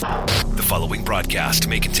following broadcast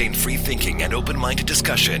may contain free thinking and open-minded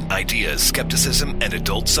discussion, ideas, skepticism, and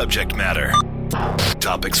adult subject matter.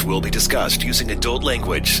 Topics will be discussed using adult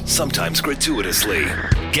language, sometimes gratuitously.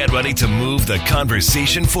 Get ready to move the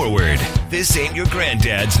conversation forward. This ain't your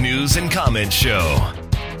granddad's news and comment show.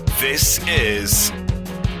 This is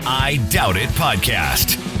I Doubt It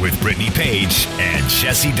Podcast with Brittany Page and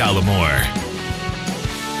Jesse Dollamore.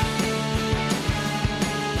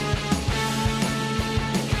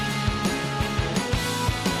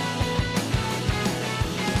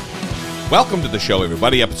 Welcome to the show,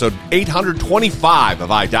 everybody. Episode 825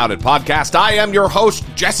 of I Doubt It Podcast. I am your host,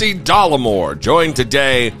 Jesse Dollamore, joined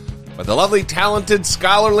today by the lovely, talented,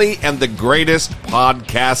 scholarly, and the greatest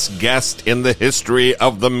podcast guest in the history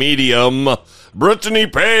of the medium, Brittany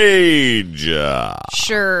Page.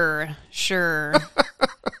 Sure.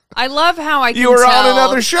 I love how I can You were on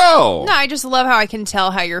another show. No, I just love how I can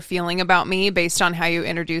tell how you're feeling about me based on how you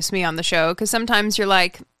introduce me on the show, because sometimes you're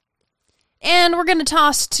like, and we're going to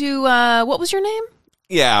toss to, what was your name?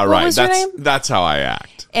 Yeah, right. That's how I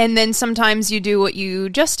act. And then sometimes you do what you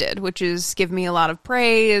just did, which is give me a lot of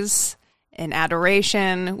praise and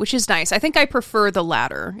adoration, which is nice. I think I prefer the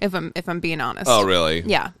latter, if I'm being honest. Oh, really?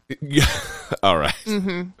 Yeah. All right.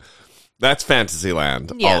 Mm-hmm. That's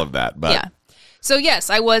Fantasyland, yeah. all of that. But yeah. So, yes,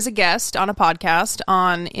 I was a guest on a podcast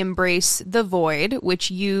on Embrace the Void, which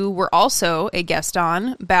you were also a guest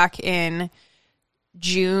on back in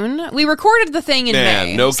June. We recorded the thing in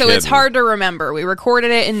May, no so kidding. It's hard to remember. We recorded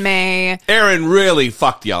it in May. Aaron really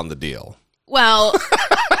fucked you on the deal. Well,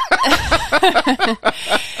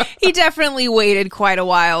 he definitely waited quite a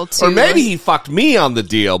while to... Or maybe he fucked me on the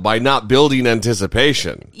deal by not building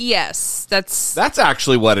anticipation. Yes, that's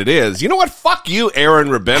actually what it is. You know what? Fuck you, Aaron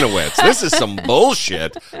Rabinowitz. This is some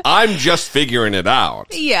bullshit. I'm just figuring it out.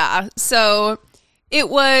 Yeah, so... It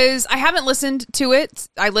was, I haven't listened to it.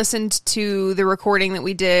 I listened to the recording that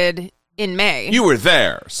we did in May. You were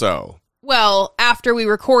there, so. Well, after we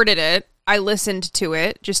recorded it, I listened to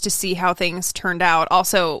it just to see how things turned out.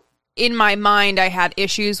 Also, in my mind, I had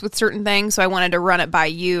issues with certain things, so I wanted to run it by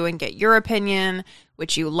you and get your opinion,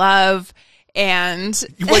 which you love. And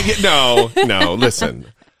well, no, listen.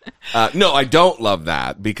 No, I don't love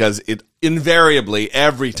that because it invariably,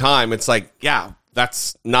 every time, it's like, yeah,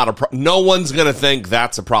 that's not a problem. No one's going to think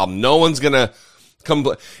that's a problem. No one's going to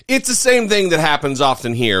It's the same thing that happens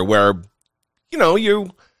often here where, you know,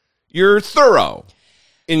 you're thorough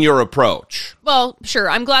in your approach. Well, sure.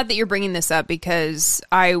 I'm glad that you're bringing this up because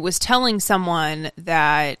I was telling someone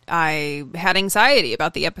that I had anxiety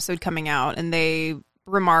about the episode coming out, and they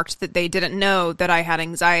remarked that they didn't know that I had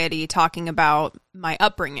anxiety talking about my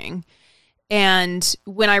upbringing. And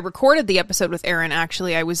when I recorded the episode with Aaron,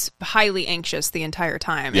 actually, I was highly anxious the entire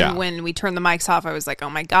time. Yeah. And when we turned the mics off, I was like, oh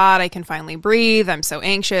my God, I can finally breathe. I'm so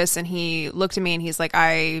anxious. And he looked at me and he's like,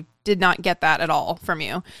 I did not get that at all from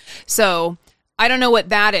you. So I don't know what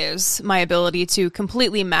that is, my ability to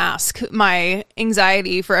completely mask my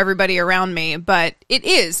anxiety for everybody around me. But it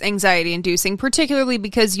is anxiety inducing, particularly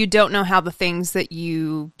because you don't know how the things that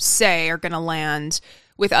you say are going to land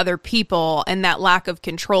with other people, and that lack of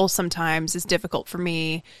control sometimes is difficult for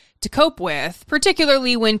me to cope with,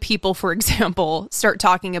 particularly when people, for example, start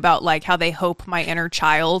talking about like how they hope my inner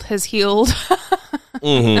child has healed,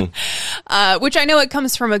 mm-hmm. Which I know it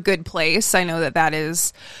comes from a good place. I know that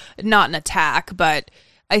is not an attack, but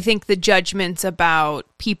I think the judgments about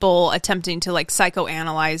people attempting to like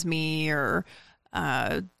psychoanalyze me or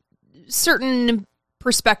certain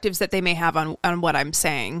perspectives that they may have on what I'm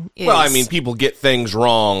saying is... Well, I mean, people get things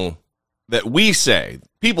wrong that we say.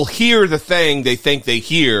 People hear the thing they think they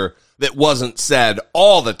hear that wasn't said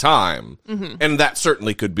all the time. Mm-hmm. And that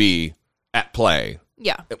certainly could be at play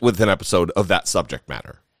with an episode of that subject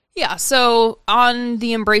matter. Yeah, so on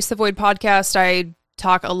the Embrace the Void podcast, I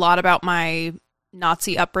talk a lot about my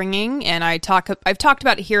Nazi upbringing, and I've talked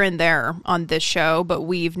about it here and there on this show, but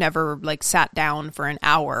we've never like sat down for an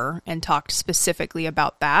hour and talked specifically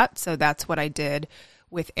about that. So that's what I did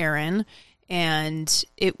with Aaron, and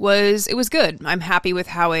it was good. I'm happy with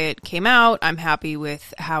how it came out. I'm happy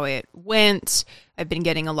with how it went. I've been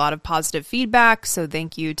getting a lot of positive feedback, so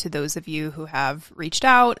thank you to those of you who have reached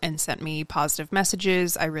out and sent me positive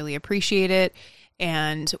messages. I really appreciate it.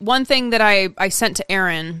 And one thing that I sent to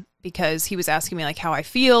Aaron, because he was asking me like how I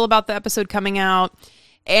feel about the episode coming out.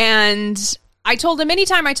 And I told him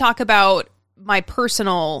anytime I talk about my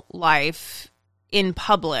personal life in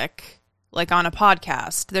public, like on a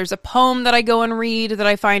podcast, there's a poem that I go and read that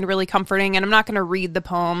I find really comforting. And I'm not going to read the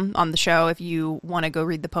poem on the show. If you want to go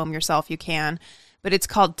read the poem yourself, you can. But it's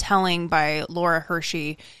called Telling by Laura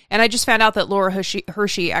Hershey. And I just found out that Laura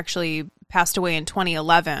Hershey actually passed away in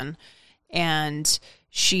 2011. and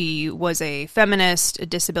she was a feminist, a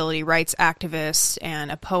disability rights activist,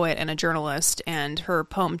 and a poet and a journalist. And her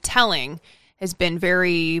poem Telling has been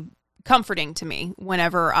very comforting to me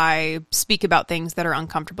whenever I speak about things that are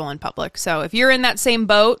uncomfortable in public. So if you're in that same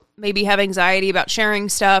boat, maybe have anxiety about sharing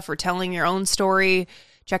stuff or telling your own story,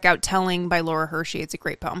 check out Telling by Laura Hershey. It's a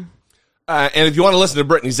great poem. And if you want to listen to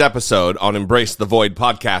Brittany's episode on Embrace the Void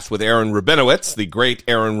podcast with Aaron Rabinowitz, the great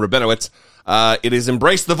Aaron Rabinowitz, it is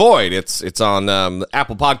Embrace the Void. It's on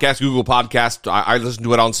Apple Podcast, Google Podcast. I listen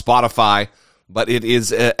to it on Spotify, but it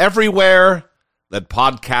is everywhere that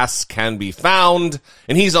podcasts can be found.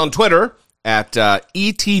 And he's on Twitter at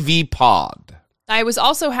ETV Pod. I was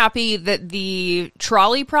also happy that the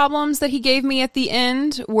trolley problems that he gave me at the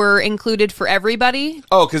end were included for everybody.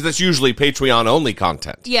 Oh, because that's usually Patreon-only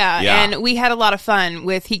content. Yeah, and we had a lot of fun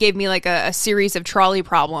with, he gave me like a series of trolley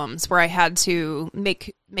problems where I had to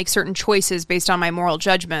make certain choices based on my moral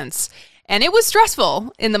judgments. And it was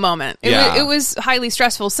stressful in the moment. It was highly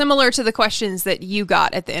stressful, similar to the questions that you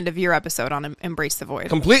got at the end of your episode on Embrace the Void.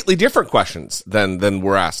 Completely different questions than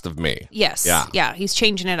were asked of me. Yes. Yeah, he's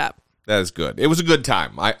changing it up. That is good. It was a good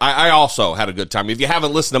time. I also had a good time. If you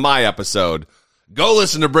haven't listened to my episode, go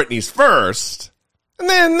listen to Brittany's first, and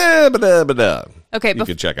then okay, you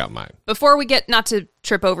can check out mine. Before we get, not to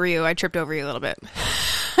trip over you, I tripped over you a little bit.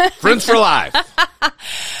 Friends for life.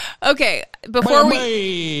 Okay, before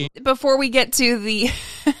we get to the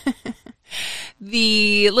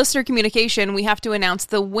the listener communication, we have to announce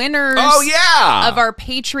the winners of our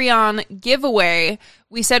Patreon giveaway.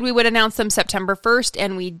 We said we would announce them September 1st,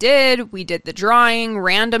 and we did. We did the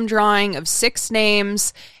random drawing of 6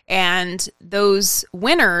 names, and those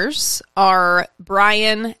winners are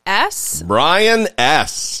Brian S.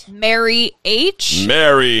 Mary H.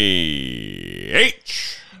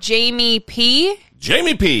 Jamie P.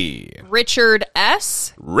 Richard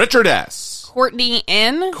S. Courtney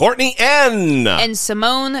N. And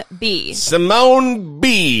Simone B.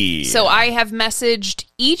 So I have messaged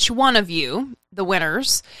each one of you, the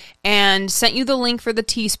winners, and sent you the link for the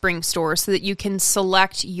Teespring store so that you can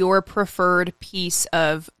select your preferred piece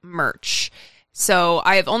of merch. So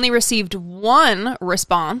I have only received one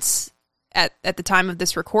response at the time of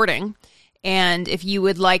this recording, and if you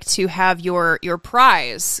would like to have your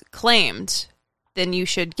prize claimed, then you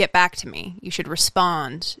should get back to me. You should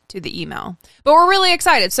respond to the email. But we're really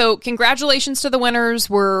excited. So congratulations to the winners.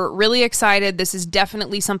 We're really excited. This is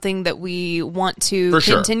definitely something that we want to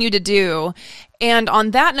continue to do. And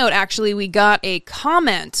on that note, actually, we got a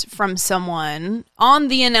comment from someone on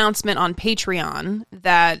the announcement on Patreon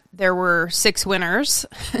that there were 6 winners.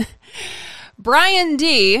 Brian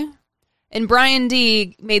D.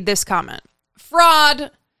 made this comment.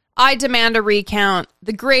 Fraud. I demand a recount.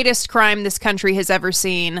 The greatest crime this country has ever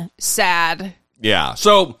seen. Sad. Yeah.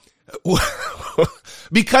 So,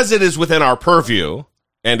 because it is within our purview,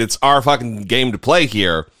 and it's our fucking game to play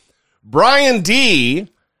here, Brian D.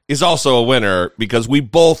 is also a winner because we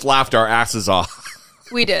both laughed our asses off.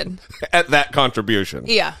 We did. At that contribution.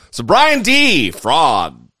 Yeah. So, Brian D.,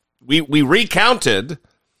 fraud. We recounted,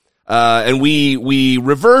 and we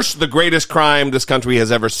reversed the greatest crime this country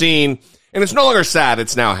has ever seen. And it's no longer sad,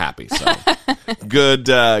 it's now happy. So good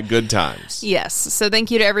times. Yes. So thank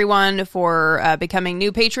you to everyone for becoming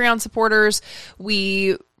new Patreon supporters.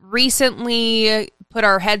 We recently put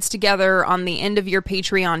our heads together on the end of your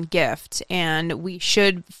Patreon gift, and we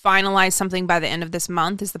should finalize something by the end of this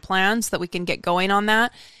month is the plan, so that we can get going on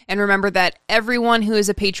that. And remember that everyone who is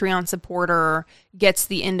a Patreon supporter gets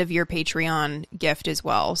the end of your Patreon gift as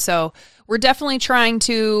well. So we're definitely trying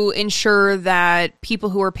to ensure that people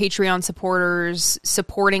who are Patreon supporters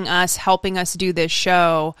supporting us, helping us do this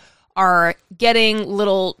show, are getting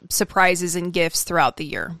little surprises and gifts throughout the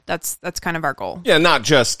year. That's kind of our goal. Yeah, not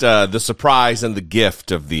just the surprise and the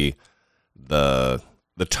gift of the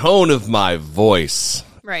tone of my voice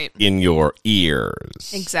in your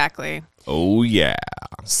ears. Exactly. Oh, yeah.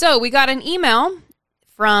 So we got an email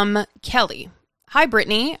from Kelly. Hi,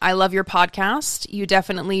 Brittany. I love your podcast. You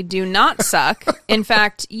definitely do not suck. In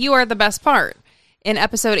fact, you are the best part. In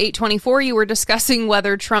episode 824, you were discussing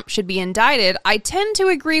whether Trump should be indicted. I tend to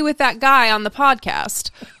agree with that guy on the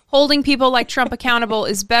podcast. Holding people like Trump accountable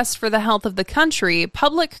is best for the health of the country.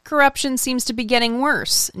 Public corruption seems to be getting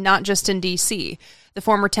worse, not just in D.C. The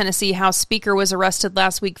former Tennessee House Speaker was arrested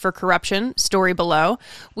last week for corruption. Story below.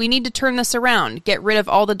 We need to turn this around, get rid of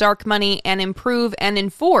all the dark money, and improve and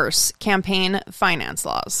enforce campaign finance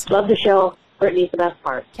laws. Love the show. Brittany's the best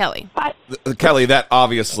part. Kelly. Bye. Kelly, that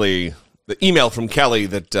obviously... The email from Kelly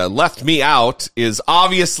that left me out is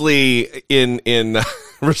obviously in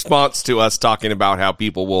response to us talking about how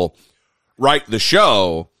people will write the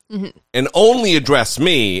show and only address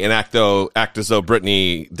me and act as though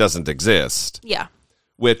Brittany doesn't exist. Yeah.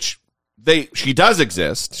 Which she does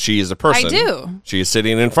exist. She is a person. I do. She is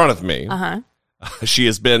sitting in front of me. Uh-huh. She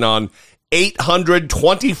has been on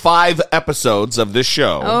 825 episodes of this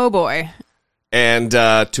show. Oh, boy. And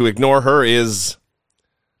to ignore her is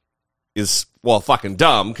fucking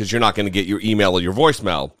dumb, because you're not going to get your email or your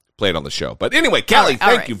voicemail played on the show. But anyway, Kelly,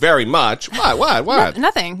 thank you very much. What?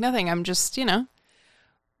 Nothing. I'm just,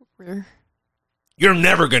 You're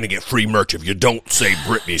never going to get free merch if you don't say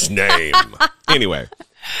Brittany's name. Anyway,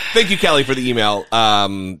 thank you, Kelly, for the email.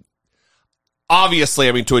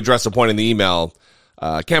 Obviously, to address a point in the email,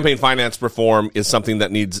 campaign finance reform is something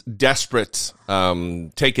that needs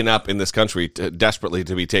taken up in this country, desperately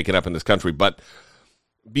to be taken up in this country. But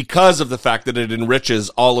because of the fact that it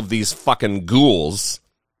enriches all of these fucking ghouls,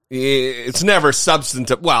 it's never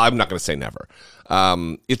substantive. Well, I'm not going to say never.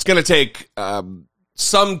 It's going to take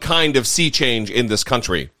some kind of sea change in this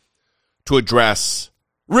country to address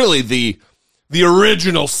really the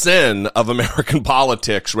original sin of American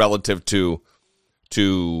politics relative to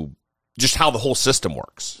just how the whole system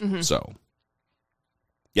works. Mm-hmm. So,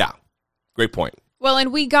 yeah, great point. Well,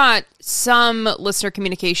 and we got some listener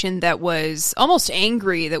communication that was almost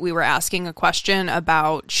angry that we were asking a question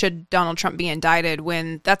about should Donald Trump be indicted,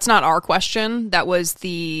 when that's not our question. That was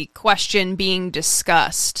the question being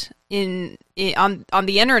discussed on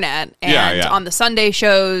the internet and on the Sunday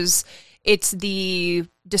shows. It's the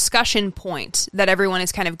discussion point that everyone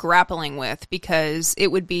is kind of grappling with, because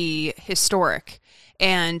it would be historic.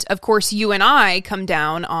 And, of course, you and I come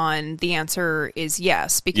down on the answer is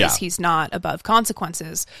yes, because he's not above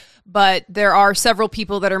consequences. But there are several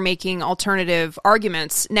people that are making alternative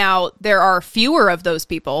arguments. Now, there are fewer of those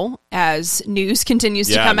people as news continues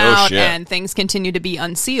to come out and things continue to be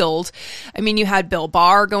unsealed. You had Bill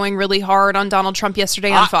Barr going really hard on Donald Trump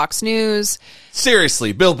yesterday on Fox News.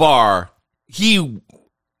 Seriously, Bill Barr, he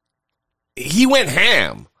went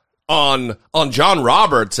ham on John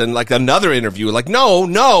Roberts and another interview,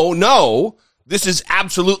 no, this is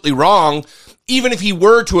absolutely wrong. Even if he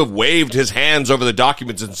were to have waved his hands over the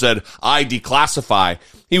documents and said, I declassify,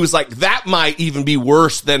 he was like, that might even be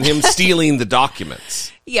worse than him stealing the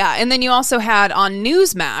documents. Yeah, and then you also had on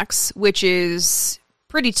Newsmax, which is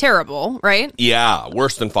pretty terrible, right? Yeah,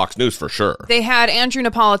 worse than Fox News for sure. They had Andrew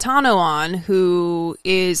Napolitano on, who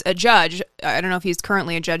is a judge. I don't know if he's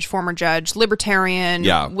currently a judge, former judge, libertarian,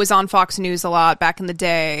 was on Fox News a lot back in the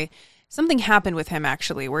day. Something happened with him,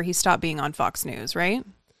 actually, where he stopped being on Fox News, right?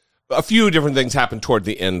 A few different things happened toward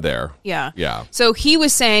the end there. Yeah. So he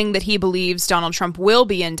was saying that he believes Donald Trump will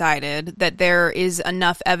be indicted, that there is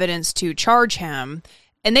enough evidence to charge him,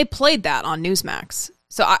 and they played that on Newsmax.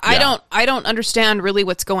 So I don't understand really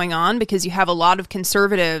what's going on, because you have a lot of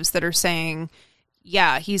conservatives that are saying,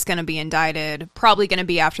 yeah, he's going to be indicted, probably going to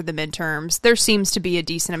be after the midterms. There seems to be a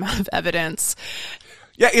decent amount of evidence.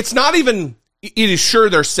 Yeah, it's not even, it is sure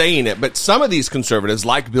they're saying it, but some of these conservatives,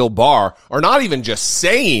 like Bill Barr, are not even just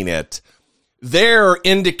saying it. They're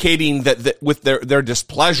indicating that with their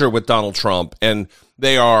displeasure with Donald Trump, and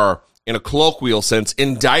they are, in a colloquial sense,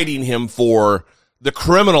 indicting him for the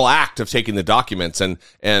criminal act of taking the documents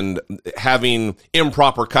and having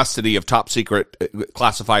improper custody of top secret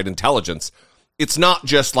classified intelligence. It's not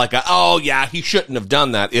just like he shouldn't have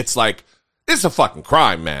done that. It's like, it's a fucking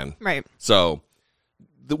crime, man. Right. So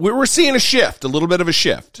we're seeing a little bit of a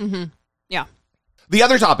shift. Mm-hmm. Yeah. The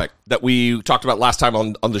other topic that we talked about last time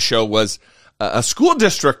on the show was a school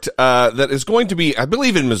district that is going to be, I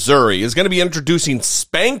believe in Missouri, is going to be introducing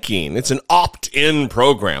spanking. It's an opt-in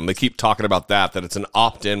program. They keep talking about that it's an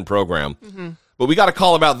opt-in program. Mm-hmm. But we got a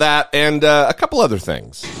call about that and a couple other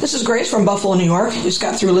things. This is Grace from Buffalo, New York. Just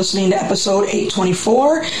got through listening to episode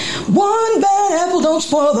 824. One bad apple don't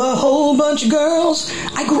spoil the whole bunch of girls.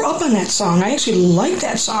 I grew up on that song. I actually like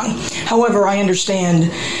that song. However, I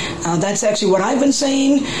understand that's actually what I've been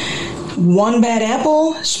saying. One bad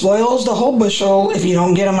apple spoils the whole bushel if you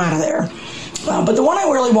don't get them out of there. But the one I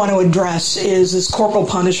really want to address is this corporal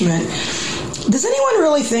punishment. Does anyone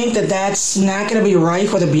really think that that's not going to be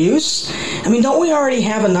rife with abuse? Don't we already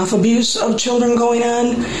have enough abuse of children going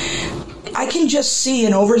on? I can just see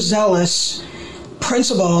an overzealous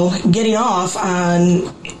principal getting off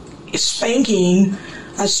on spanking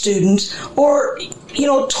a student or,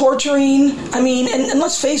 torturing. And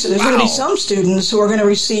let's face it, there's going to be some students who are going to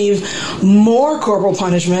receive more corporal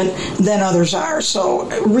punishment than others are. So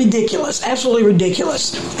ridiculous, absolutely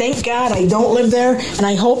ridiculous. Thank God I don't live there, and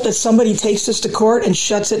I hope that somebody takes this to court and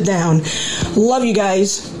shuts it down. Love you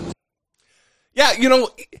guys. Yeah,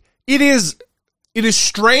 it is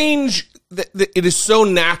strange that it is so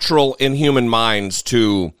natural in human minds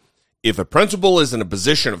to if a principal is in a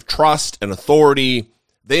position of trust and authority,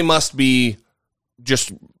 they must be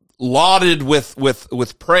just lauded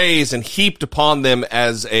with praise and heaped upon them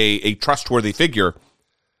as a trustworthy figure.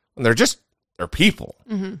 And they're people.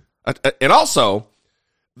 Mm-hmm. And also,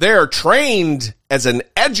 they're trained as an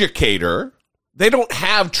educator. They don't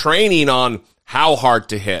have training on how hard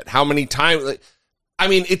to hit, how many times. I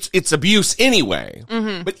mean, it's abuse anyway.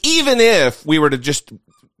 Mm-hmm. But even if we were to just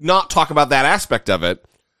not talk about that aspect of it,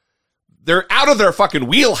 they're out of their fucking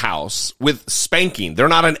wheelhouse with spanking. They're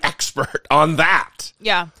not an expert on that.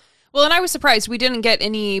 Yeah. Well, and I was surprised we didn't get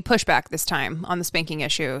any pushback this time on the spanking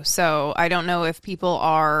issue. So I don't know if people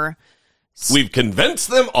are... We've convinced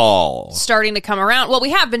them all. Starting to come around. Well,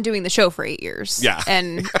 we have been doing the show for 8 years. Yeah.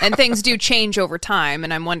 And things do change over time.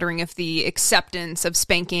 And I'm wondering if the acceptance of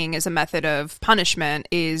spanking as a method of punishment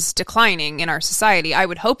is declining in our society. I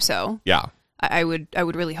would hope so. Yeah. I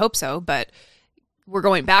would really hope so. But we're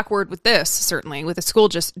going backward with this, certainly, with the school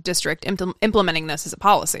district implementing this as a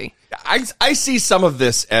policy. I see some of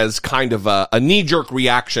this as kind of a knee-jerk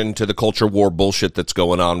reaction to the culture war bullshit that's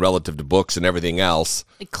going on relative to books and everything else.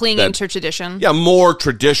 Like clinging to tradition. Yeah, more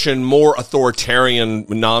tradition, more authoritarian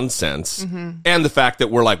nonsense. Mm-hmm. And the fact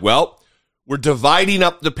that we're like, well, we're dividing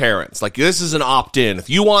up the parents. Like, this is an opt-in. If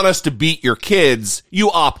you want us to beat your kids, you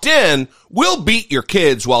opt in. We'll beat your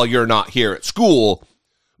kids while you're not here at school.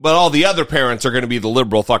 But all the other parents are going to be the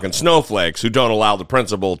liberal fucking snowflakes who don't allow the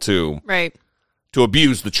principal to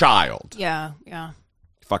abuse the child. Yeah.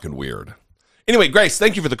 Fucking weird. Anyway, Grace,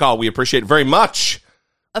 thank you for the call. We appreciate it very much.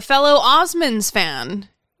 A fellow Osmonds fan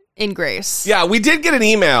in Grace. Yeah, we did get an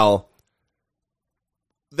email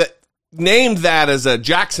that named that as a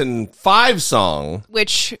Jackson 5 song.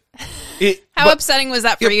 Which... How upsetting was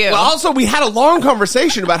that for you? Well, also, we had a long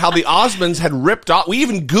conversation about how the Osmonds had ripped off. We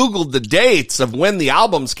even Googled the dates of when the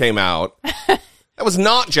albums came out. That was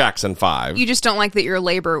not Jackson 5. You just don't like that your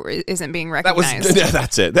labor isn't being recognized.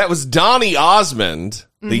 That's it. That was Donny Osmond,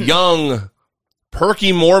 the young,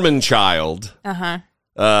 perky Mormon child. Uh-huh.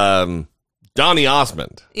 Donny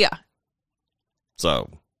Osmond. Yeah.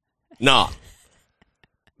 So, not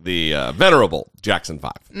the venerable Jackson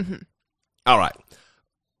 5. Mm-hmm. All right.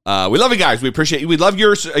 We love you guys. We appreciate you. We love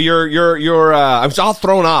your I'm all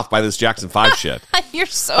thrown off by this Jackson 5 shit. You're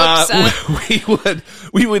so upset.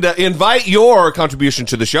 We would invite your contribution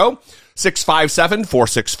to the show.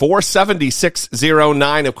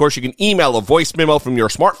 657-464-7609. Of course, you can email a voice memo from your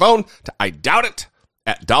smartphone to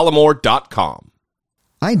idoubt@dollamore.com.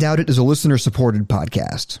 I Doubt It is a listener-supported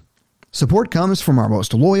podcast. Support comes from our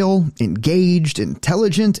most loyal, engaged,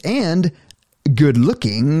 intelligent, and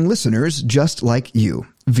good-looking listeners just like you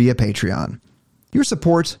via Patreon. Your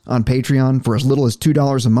support on Patreon for as little as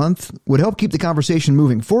 $2 a month would help keep the conversation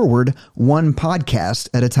moving forward one podcast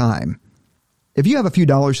at a time. If you have a few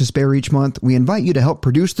dollars to spare each month, we invite you to help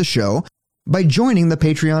produce the show by joining the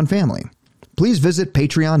Patreon family. Please visit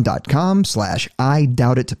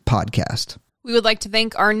patreon.com/IDoubtItPodcast. We would like to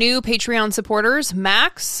thank our new Patreon supporters,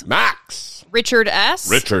 Max, Richard S.,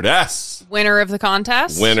 winner of the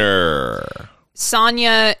contest,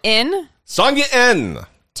 Sonia N.,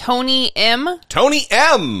 Tony M.,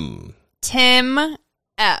 Tim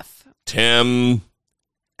F.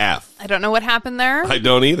 I don't know what happened there. I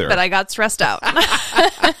don't either. But I got stressed out.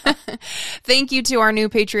 Thank you to our new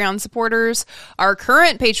Patreon supporters, our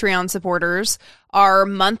current Patreon supporters, our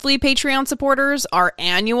monthly Patreon supporters, our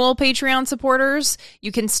annual Patreon supporters.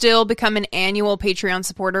 You can still become an annual Patreon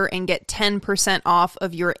supporter and get 10% off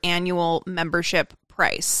of your annual membership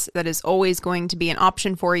price. That is always going to be an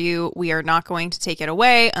option for you. We are not going to take it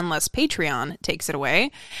away unless Patreon takes it away.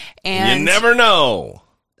 And you never know.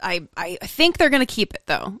 I think they're going to keep it,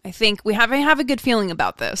 though. I think we have a good feeling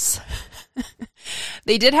about this.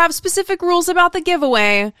 They did have specific rules about the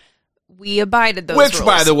giveaway. We abided those rules. Which,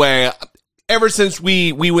 by the way, ever since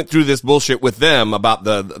we went through this bullshit with them about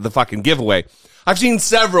the fucking giveaway, I've seen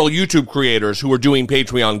several YouTube creators who are doing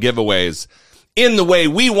Patreon giveaways in the way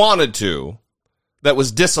we wanted to, that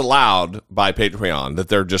was disallowed by Patreon, that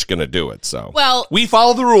they're just going to do it. So, well, we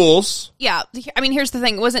follow the rules. Yeah. I mean, here's the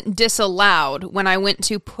thing. It wasn't disallowed. When I went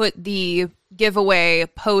to put the giveaway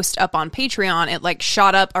post up on Patreon, it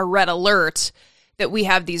shot up a red alert that we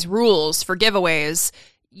have these rules for giveaways.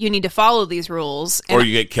 You need to follow these rules. Or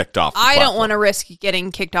you get kicked off. I don't want to risk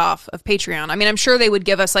getting kicked off of Patreon. I mean, I'm sure they would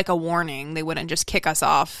give us a warning. They wouldn't just kick us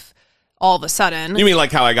off all of a sudden. You mean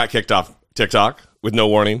like how I got kicked off TikTok with no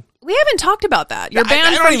warning? We haven't talked about that. You're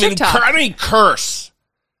banned from TikTok. I don't even curse.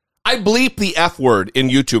 I bleep the F word in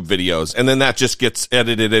YouTube videos, and then that just gets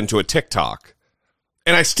edited into a TikTok.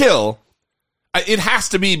 And it has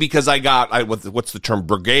to be because I got, what's the term,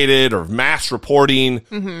 brigaded or mass reporting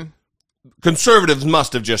conservatives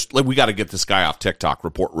must have just, like, we got to get this guy off TikTok,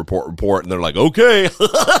 report. And they're like, okay,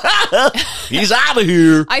 he's out of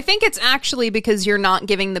here. I think it's actually because you're not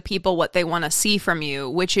giving the people what they want to see from you,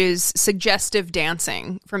 which is suggestive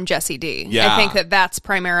dancing from Jesse D. Yeah. I think that that's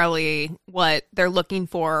primarily what they're looking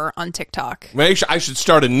for on TikTok. Maybe I should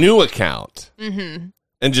start a new account and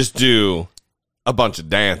just do a bunch of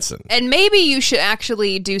dancing. And maybe you should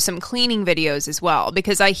actually do some cleaning videos as well,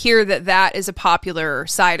 because I hear that that is a popular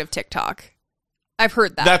side of TikTok. I've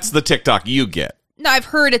heard that. That's the TikTok you get. No, I've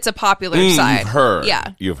heard it's a popular side. You've heard.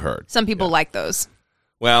 Yeah. You've heard. Some people like those.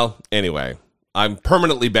 Well, anyway, I'm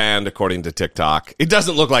permanently banned according to TikTok. It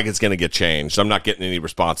doesn't look like it's going to get changed. I'm not getting any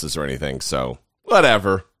responses or anything, so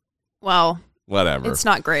whatever. Well, whatever. It's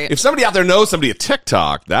not great. If somebody out there knows somebody at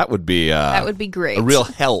TikTok, that would be great. A real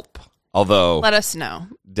help. Although, let us know.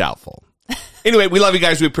 Doubtful. Anyway, we love you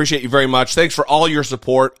guys. We appreciate you very much. Thanks for all your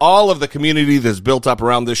support. All of the community that's built up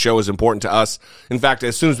around this show is important to us. In fact,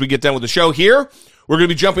 as soon as we get done with the show here, we're going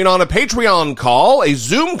to be jumping on a Patreon call, a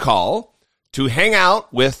Zoom call, to hang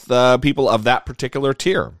out with people of that particular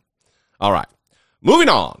tier. All right. Moving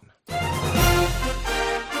on.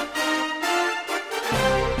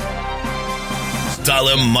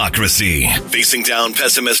 Stalemocracy. Facing down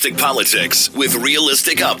pessimistic politics with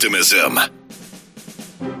realistic optimism.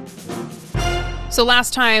 So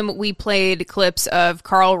last time we played clips of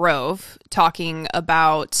Karl Rove talking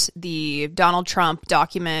about the Donald Trump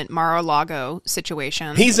document Mar-a-Lago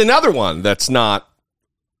situation. He's another one that's not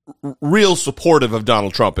real supportive of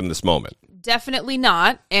Donald Trump in this moment. Definitely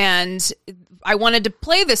not. And I wanted to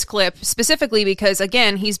play this clip specifically because,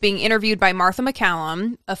 again, he's being interviewed by Martha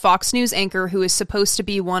McCallum, a Fox News anchor who is supposed to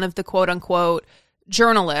be one of the quote-unquote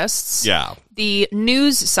journalists. Yeah. The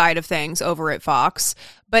news side of things over at Fox.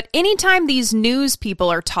 But anytime these news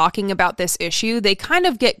people are talking about this issue, they kind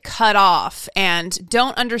of get cut off and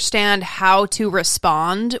don't understand how to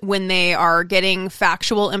respond when they are getting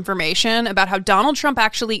factual information about how Donald Trump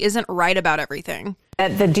actually isn't right about everything.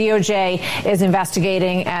 The DOJ is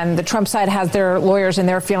investigating, and the Trump side has their lawyers and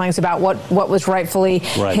their feelings about what was rightfully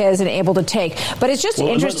his and able to take. But it's just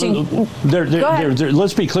interesting.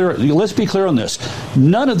 Let's be clear. Let's be clear on this.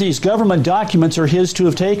 None of these government documents are his to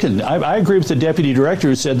have taken. I agree with the deputy director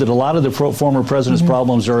who said that a lot of the former president's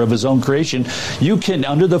problems are of his own creation. You can,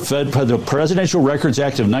 under the Presidential Records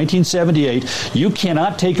Act of 1978, you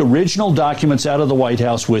cannot take original documents out of the White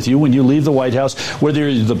House with you when you leave the White House, whether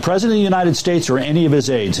you're the president of the United States or any of his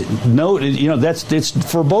aides. No, it's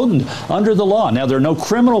verboten under the law. Now, there are no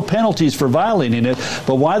criminal penalties for violating it,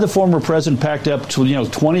 but why the former president packed up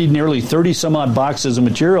 20, nearly 30 some odd boxes of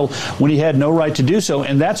material when he had no right to do so?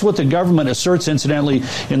 And that's what the government asserts, incidentally,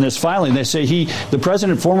 in this filing. They say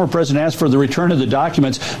the former president asked for the return of the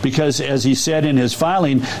documents because, as he said in his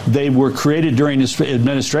filing, they were created during his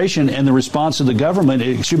administration, and the response of the government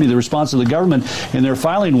in their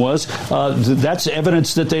filing was that's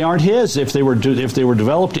evidence that they aren't his. If they were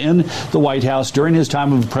developed in the White House during his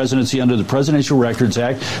time of presidency under the Presidential Records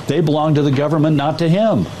Act, they belong to the government, not to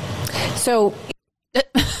him. So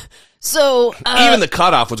even the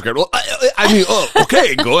cutoff was great. Well,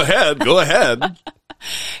 okay, go ahead.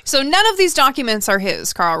 So none of these documents are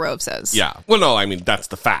his, Karl Rove says. Yeah. Well, no, I mean, that's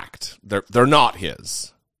the fact. They're not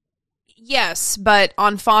his. Yes, but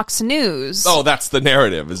on Fox News... Oh, that's the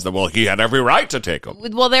narrative, is that, well, he had every right to take them.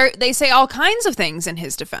 Well, they say all kinds of things in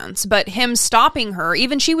his defense, but him stopping her,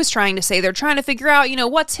 even she was trying to say they're trying to figure out,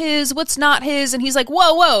 what's his, what's not his, and he's like,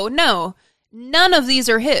 whoa, no, none of these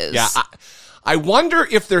are his. Yeah, I wonder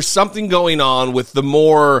if there's something going on with the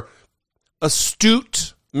more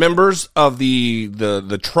astute members of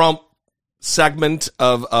the Trump segment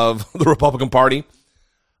of the Republican Party,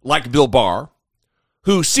 like Bill Barr,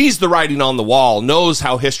 who sees the writing on the wall, knows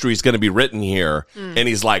how history is going to be written here, and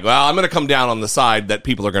he's like, well, I'm going to come down on the side that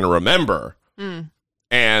people are going to remember,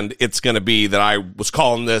 and it's going to be that I was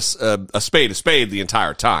calling this a spade the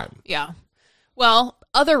entire time. Yeah. Well,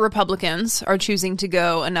 other Republicans are choosing to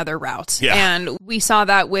go another route, yeah. And we saw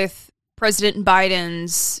that with President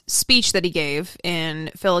Biden's speech that he gave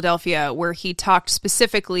in Philadelphia, where he talked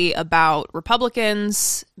specifically about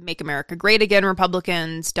Republicans, Make America Great Again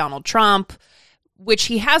Republicans, Donald Trump, which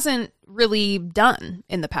he hasn't really done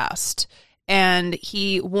in the past. And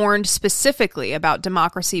he warned specifically about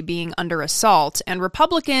democracy being under assault, and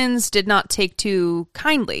Republicans did not take too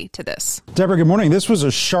kindly to this. Deborah, good morning. This was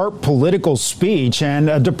a sharp political speech and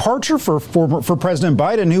a departure for President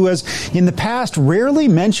Biden, who has in the past rarely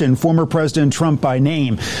mentioned former President Trump by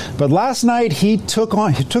name. But last night he took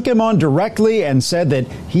him on directly and said that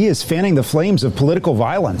he is fanning the flames of political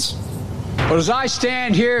violence. But as I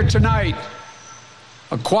stand here tonight,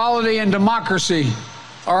 equality and democracy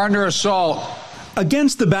are under assault.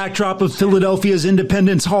 Against the backdrop of Philadelphia's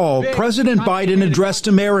Independence Hall, President Biden addressed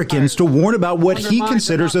Americans to warn about what he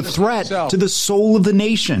considers a threat to the soul of the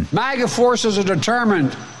nation. MAGA forces are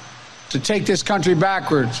determined to take this country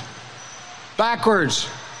backwards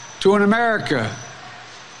to an America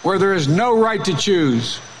where there is no right to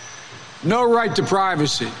choose, no right to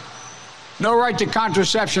privacy, no right to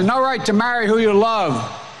contraception, no right to marry who you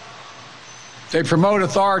love. They promote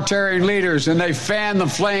authoritarian leaders and they fan the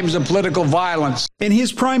flames of political violence. In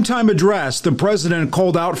his primetime address, the president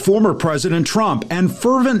called out former President Trump and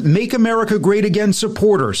fervent Make America Great Again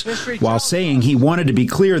supporters, while saying he wanted to be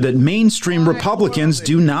clear that mainstream Republicans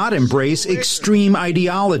do not embrace extreme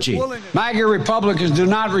ideology. MAGA Republicans do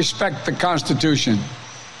not respect the Constitution.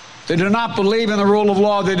 They do not believe in the rule of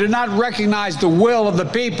law. They do not recognize the will of the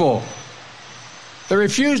people. They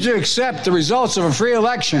refuse to accept the results of a free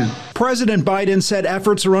election. President Biden said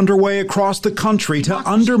efforts are underway across the country to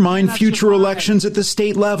undermine future elections at the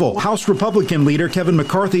state level. House Republican leader Kevin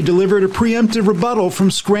McCarthy delivered a preemptive rebuttal from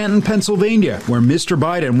Scranton, Pennsylvania, where Mr.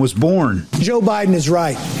 Biden was born. Joe Biden is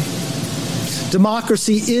right.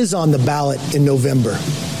 Democracy is on the ballot in November.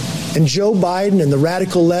 And Joe Biden and the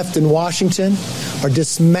radical left in Washington are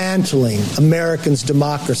dismantling Americans'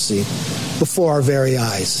 democracy before our very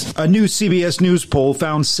eyes. A new CBS News poll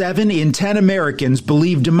found 7 in 10 Americans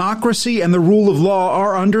believe democracy and the rule of law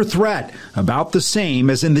are under threat, about the same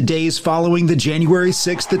as in the days following the January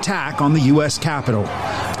 6th attack on the U.S. Capitol.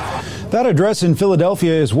 That address in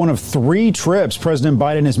Philadelphia is one of 3 trips President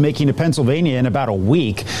Biden is making to Pennsylvania in about a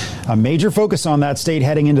week. A major focus on that state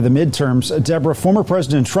heading into the midterms. Deborah, former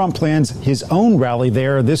President Trump plans his own rally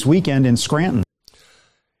there this weekend in Scranton.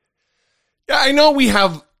 Yeah, I know we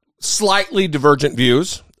have slightly divergent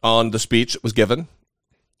views on the speech that was given.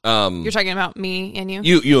 You're talking about me and you?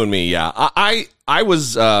 You and me, yeah. I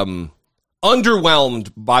was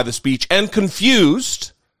underwhelmed by the speech and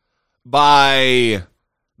confused by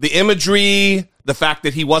the imagery, the fact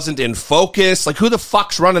that he wasn't in focus. Like, who the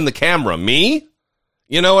fuck's running the camera? Me?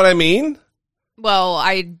 You know what I mean? Well,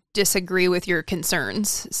 I disagree with your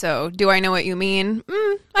concerns. So, do I know what you mean?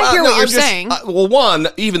 I hear what you're saying. Well, one,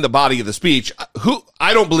 even the body of the speech,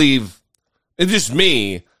 I don't believe, it's just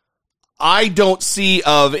me, I don't see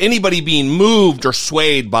of anybody being moved or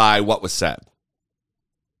swayed by what was said.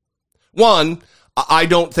 One, I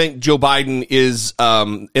don't think Joe Biden is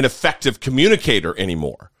an effective communicator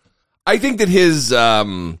anymore. I think that his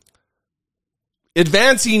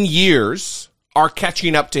advancing years are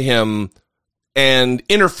catching up to him and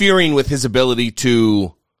interfering with his ability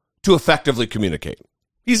to effectively communicate.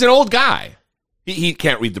 He's an old guy. He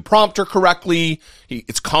can't read the prompter correctly.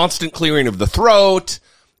 It's constant clearing of the throat.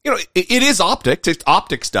 You know, it is optics. It's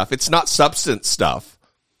optic stuff. It's not substance stuff.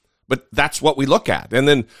 But that's what we look at. And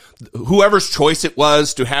then whoever's choice it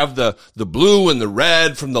was to have the blue and the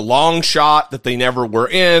red from the long shot that they never were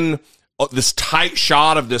in, this tight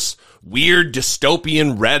shot of this weird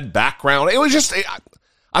dystopian red background. It was just,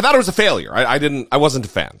 I thought it was a failure. I wasn't a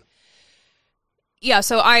fan. Yeah,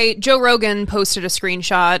 so Joe Rogan posted a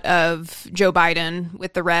screenshot of Joe Biden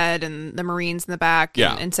with the red and the Marines in the back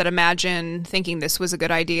and said, imagine thinking this was a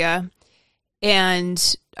good idea.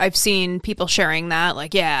 And I've seen people sharing that,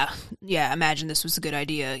 like, yeah, imagine this was a good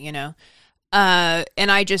idea, you know.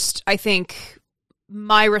 And I think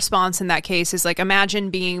my response in that case is, like,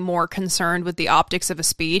 imagine being more concerned with the optics of a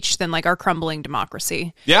speech than, like, our crumbling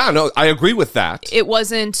democracy. Yeah, no, I agree with that. It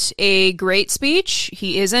wasn't a great speech.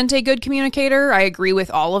 He isn't a good communicator. I agree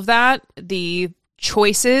with all of that. The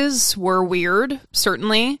choices were weird,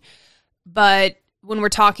 certainly. But when we're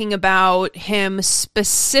talking about him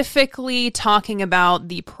specifically talking about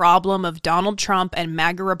the problem of Donald Trump and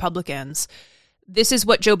MAGA Republicans, this is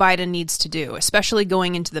what Joe Biden needs to do, especially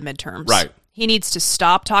going into the midterms. Right. He needs to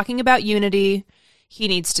stop talking about unity. He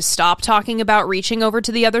needs to stop talking about reaching over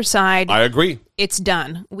to the other side. I agree. It's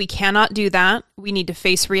done. We cannot do that. We need to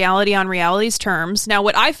face reality on reality's terms. Now,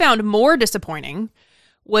 what I found more disappointing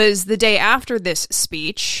was the day after this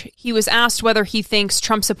speech, he was asked whether he thinks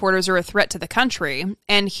Trump supporters are a threat to the country,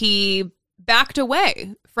 and he backed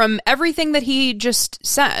away from everything that he just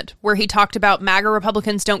said, where he talked about MAGA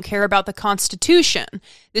Republicans don't care about the Constitution.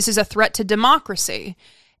 This is a threat to democracy.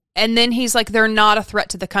 And then he's like, they're not a threat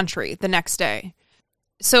to the country the next day.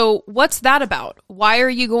 So what's that about? Why are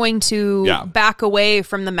you going to back away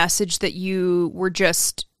from the message that you were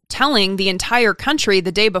just telling the entire country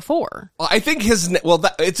the day before? Well, I think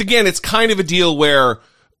it's kind of a deal where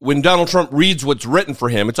when Donald Trump reads what's written for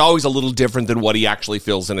him, it's always a little different than what he actually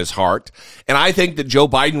feels in his heart. And I think that Joe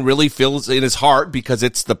Biden really feels in his heart, because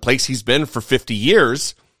it's the place he's been for 50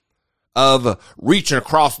 years, of reaching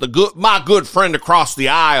across my good friend across the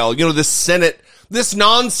aisle. You know, this Senate, this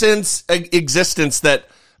nonsense existence that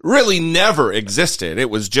really never existed. It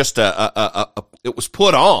was just it was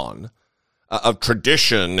put on of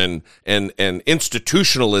tradition and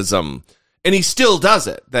institutionalism. And he still does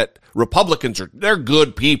it, that Republicans they're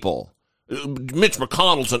good people. Mitch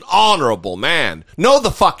McConnell's an honorable man. No,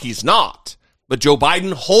 the fuck he's not. But Joe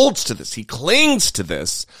Biden holds to this. He clings to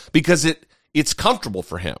this because it's comfortable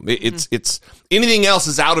for him. It's anything else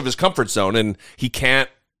is out of his comfort zone, and he can't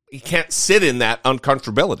sit in that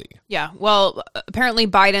uncomfortability. Yeah. Well, apparently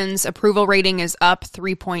Biden's approval rating is up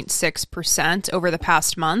 3.6% over the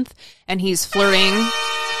past month, and he's flirting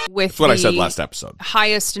with That's what I said last episode.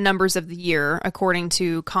 Highest numbers of the year, according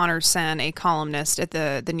to Connor Sen, a columnist at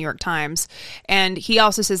the New York Times. And he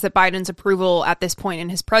also says that Biden's approval at this point in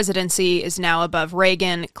his presidency is now above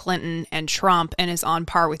Reagan, Clinton, and Trump, and is on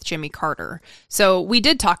par with Jimmy Carter. So we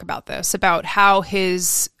did talk about this, about how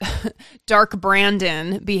his dark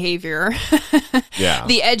Brandon behavior,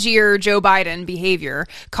 the edgier Joe Biden behavior,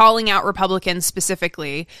 calling out Republicans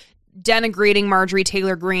specifically, denigrating Marjorie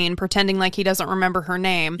Taylor Greene, pretending like he doesn't remember her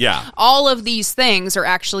name. Yeah. All of these things are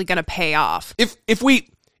actually going to pay off. If we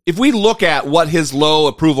look at what his low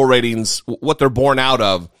approval ratings, what they're born out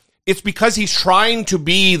of, it's because he's trying to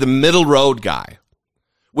be the middle road guy,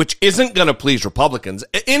 which isn't going to please Republicans.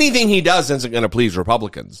 Anything he does isn't going to please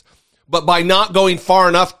Republicans. But by not going far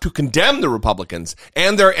enough to condemn the Republicans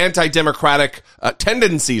and their anti-democratic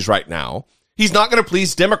tendencies right now, he's not going to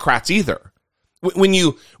please Democrats either. When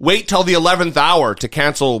you wait till the 11th hour to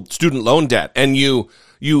cancel student loan debt, and you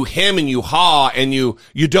hem and you haw, and you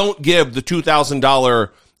don't give the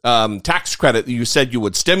 $2,000 tax credit that you said you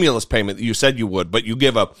would, stimulus payment that you said you would, but you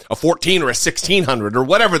give a $1,400 or a $1,600 or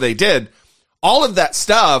whatever they did, all of that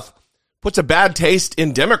stuff puts a bad taste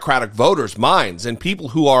in Democratic voters' minds, and people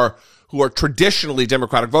who are traditionally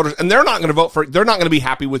Democratic voters, and they're not going to be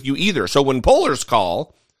happy with you either. So when pollers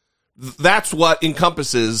call, that's what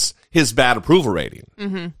encompasses his bad approval rating.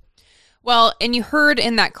 Mm-hmm. Well, and you heard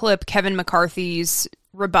in that clip Kevin McCarthy's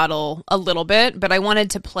rebuttal a little bit, but I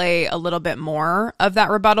wanted to play a little bit more of that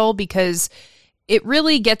rebuttal because it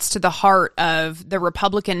really gets to the heart of the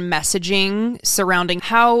Republican messaging surrounding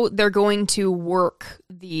how they're going to work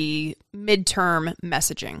the midterm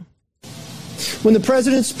messaging. When the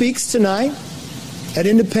president speaks tonight at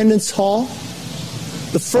Independence Hall,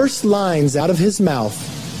 the first lines out of his mouth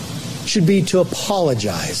should be to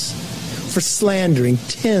apologize for slandering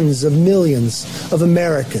tens of millions of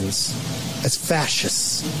Americans as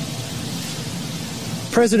fascists.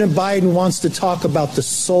 President Biden wants to talk about the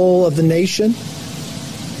soul of the nation.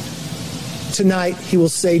 Tonight, he will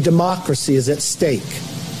say democracy is at stake,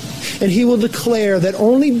 and he will declare that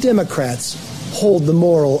only Democrats hold the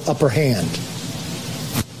moral upper hand.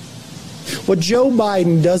 What Joe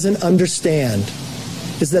Biden doesn't understand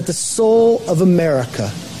is that the soul of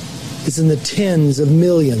America is in the tens of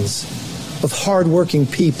millions of hardworking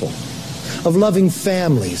people, of loving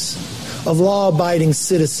families, of law-abiding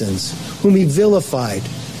citizens whom he vilified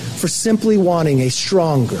for simply wanting a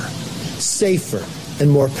stronger, safer, and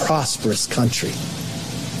more prosperous country.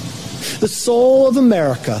 The soul of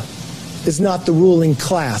America is not the ruling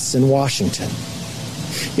class in Washington.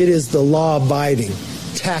 It is the law-abiding,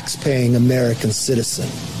 tax-paying American citizen.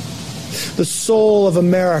 The soul of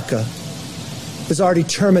America is our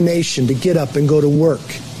determination to get up and go to work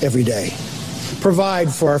every day,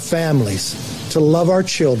 provide for our families, to love our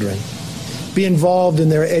children, be involved in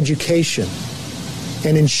their education,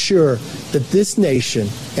 and ensure that this nation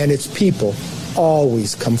and its people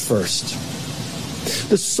always come first.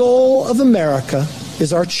 The soul of America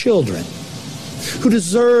is our children, who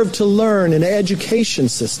deserve to learn an education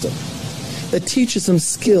system that teaches them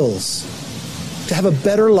skills to have a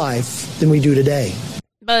better life than we do today.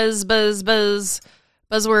 Buzzwords.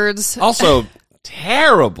 Also,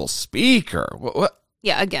 terrible speaker. What?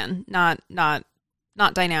 Yeah, again, not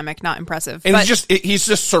dynamic, not impressive. And he's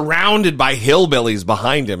just surrounded by hillbillies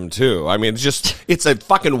behind him too. I mean, it's a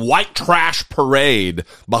fucking white trash parade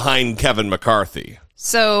behind Kevin McCarthy.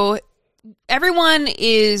 So everyone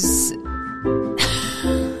is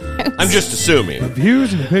I'm just assuming. The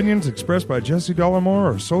views and opinions expressed by Jesse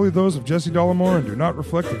Dollamore are solely those of Jesse Dollamore and do not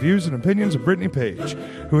reflect the views and opinions of Brittany Page,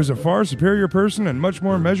 who is a far superior person and much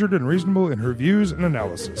more measured and reasonable in her views and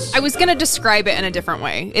analysis. I was going to describe it in a different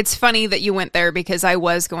way. It's funny that you went there because I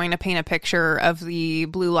was going to paint a picture of the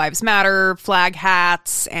Blue Lives Matter flag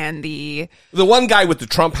hats and the one guy with the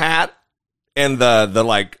Trump hat and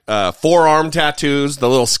the forearm tattoos, the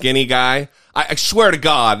little skinny guy. I swear to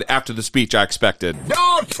God, after the speech, I expected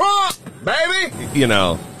Donald Trump, baby. You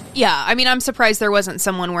know, Yeah, I mean, I'm surprised there wasn't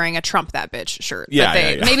someone wearing a Trump that bitch shirt. Yeah,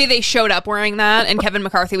 Maybe they showed up wearing that, and Kevin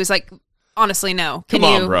McCarthy was like, honestly, no. Come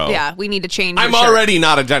on, bro. Yeah, we need to change I'm your shirt. already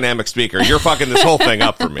not a dynamic speaker. You're fucking this whole thing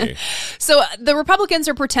up for me. So the Republicans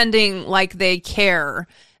are pretending like they care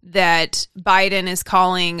that Biden is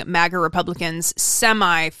calling MAGA Republicans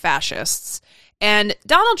semi-fascists. And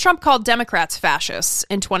Donald Trump called Democrats fascists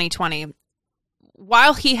in 2020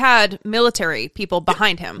 while he had military people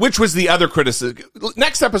behind him. Which was the other criticism.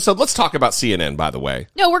 Next episode, let's talk about CNN, by the way.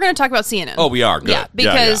 No, we're going to talk about CNN. Oh, we are? Good. Yeah,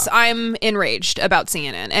 because I'm enraged about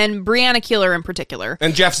CNN, and Breonna Keeler in particular.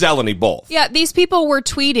 And Jeff Zeleny both. Yeah, these people were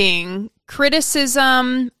tweeting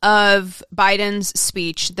criticism of Biden's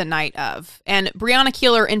speech the night of. And Breonna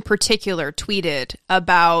Keeler in particular tweeted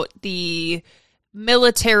about the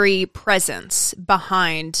military presence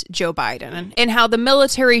behind Joe Biden and how the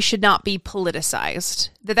military should not be politicized,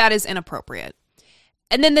 that is inappropriate.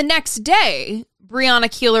 And then the next day,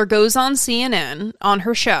 Breonna Keeler goes on CNN on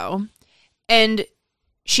her show, and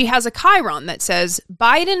she has a chyron that says,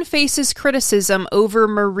 Biden faces criticism over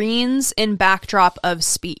Marines in backdrop of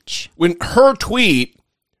speech. When her tweet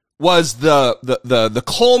was the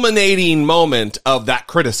culminating moment of that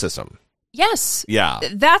criticism. Yes. Yeah.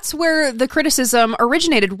 That's where the criticism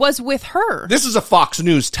originated, was with her. This is a Fox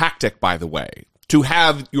News tactic, by the way, to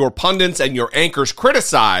have your pundits and your anchors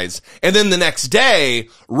criticize, and then the next day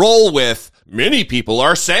roll with, many people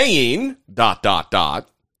are saying, ...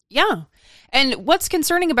 Yeah. And what's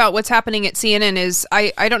concerning about what's happening at CNN is,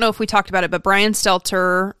 I don't know if we talked about it, but Brian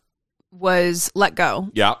Stelter was let go.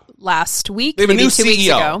 Yeah. Last week. They have a new 2 weeks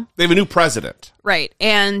CEO. ago. They have a new president. Right.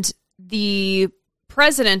 And the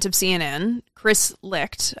president of CNN, Chris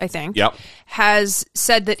Licht, I think, has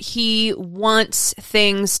said that he wants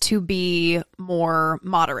things to be more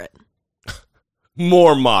moderate.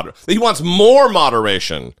 More moderate. He wants more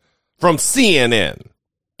moderation from CNN.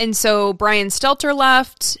 And so Brian Stelter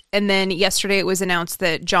left, and then yesterday it was announced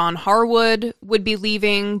that John Harwood would be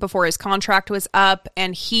leaving before his contract was up,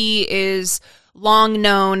 and he is long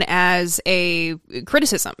known as a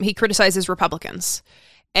criticism. He criticizes Republicans.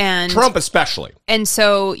 And Trump especially. And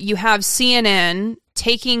so you have CNN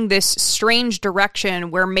taking this strange direction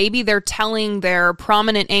where maybe they're telling their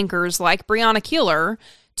prominent anchors like Breonna Keeler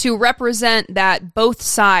to represent that both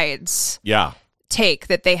sides take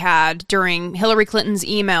that they had during Hillary Clinton's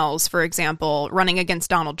emails, for example, running against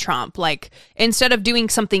Donald Trump. Like, instead of doing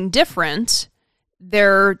something different,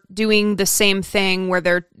 they're doing the same thing where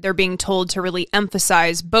they're being told to really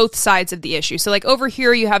emphasize both sides of the issue. So like over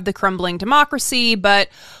here you have the crumbling democracy, but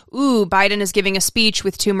Biden is giving a speech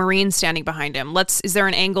with 2 Marines standing behind him. Is there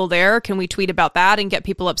an angle there? Can we tweet about that and get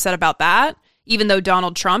people upset about that? Even though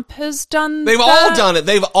Donald Trump has done They've all done it.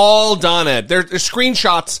 They've all done it. There's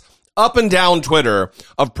screenshots up and down Twitter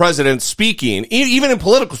of presidents speaking, even in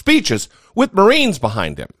political speeches, with Marines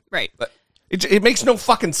behind him. Right. It makes no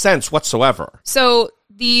fucking sense whatsoever. So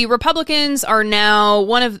the Republicans are now,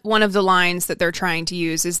 one of the lines that they're trying to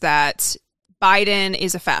use is that Biden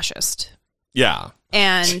is a fascist. Yeah.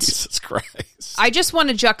 And Jesus Christ. I just want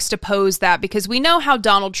to juxtapose that because we know how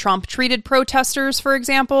Donald Trump treated protesters, for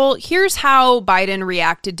example. Here's how Biden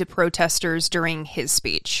reacted to protesters during his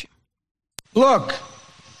speech. Look,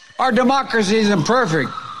 our democracy isn't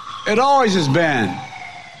perfect. It always has been.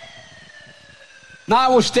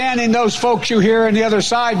 Notwithstanding those folks you hear on the other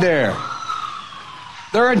side there.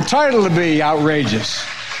 They're entitled to be outrageous.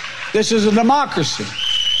 This is a democracy.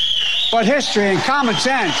 But history and common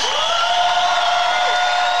sense.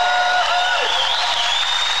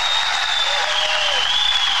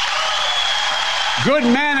 Good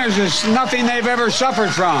manners is nothing they've ever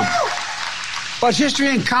suffered from. But history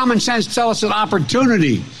and common sense tell us that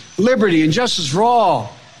opportunity, liberty, and justice for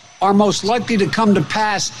all are most likely to come to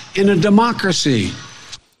pass in a democracy.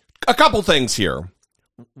 A couple things here.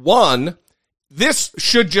 One, this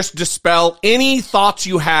should just dispel any thoughts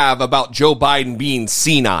you have about Joe Biden being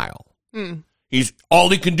senile. All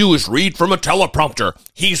he can do is read from a teleprompter.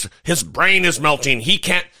 His brain is melting. He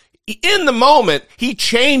can't. In the moment, he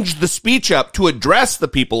changed the speech up to address the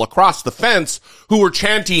people across the fence who were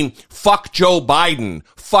chanting, "Fuck Joe Biden,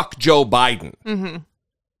 fuck Joe Biden." Mm-hmm.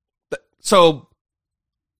 So,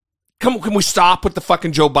 can we stop with the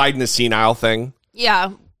fucking Joe Biden is senile thing?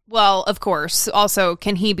 Yeah, well, of course. Also,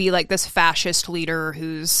 can he be like this fascist leader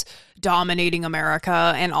who's dominating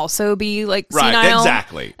America and also be like senile? Right,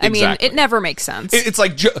 exactly. I mean, it never makes sense. It's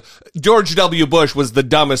like George W. Bush was the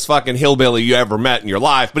dumbest fucking hillbilly you ever met in your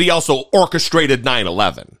life, but he also orchestrated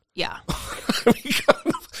 9/11. Yeah.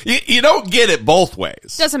 You don't get it both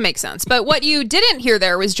ways. Doesn't make sense. But what you didn't hear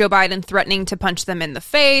there was Joe Biden threatening to punch them in the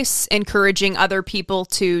face, encouraging other people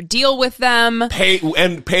to deal with them.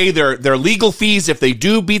 Pay their legal fees if they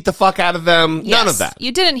do beat the fuck out of them. Yes, none of that.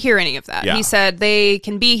 You didn't hear any of that. Yeah. He said they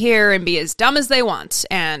can be here and be as dumb as they want,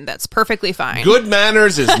 and that's perfectly fine. Good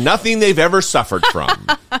manners is nothing they've ever suffered from.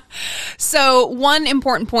 So one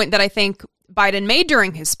important point that I think Biden made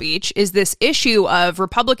during his speech is this issue of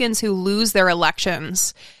Republicans who lose their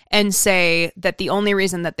elections and say that the only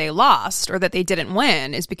reason that they lost or that they didn't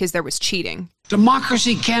win is because there was cheating.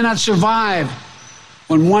 Democracy cannot survive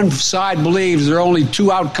when one side believes there are only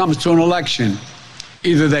two outcomes to an election.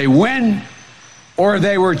 Either they win or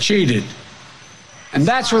they were cheated. And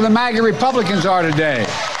that's where the MAGA Republicans are today.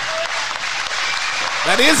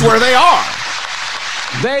 That is where they are.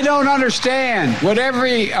 They don't understand what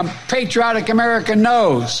every patriotic American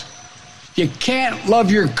knows. You can't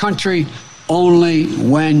love your country only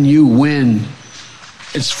when you win.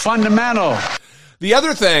 It's fundamental. The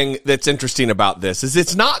other thing that's interesting about this is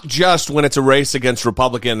it's not just when it's a race against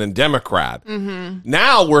Republican and Democrat. Mm-hmm.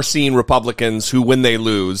 Now we're seeing Republicans who, when they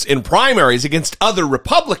lose in primaries against other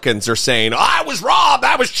Republicans, are saying, I was robbed,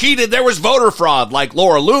 I was cheated, there was voter fraud, like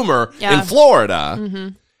Laura Loomer in Florida. Mm-hmm.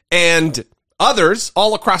 And others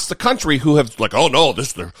all across the country who have like, oh no,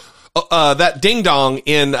 this is that ding dong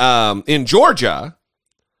in Georgia,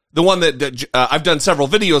 the one that I've done several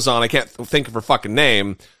videos on. I can't think of her fucking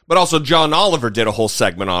name, but also John Oliver did a whole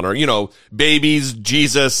segment on her. You know, babies,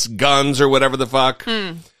 Jesus, guns, or whatever the fuck.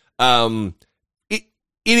 It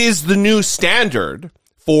is the new standard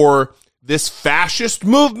for this fascist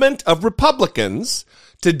movement of Republicans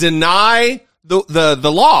to deny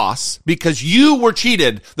the loss because you were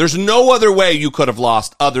cheated. There's no other way you could have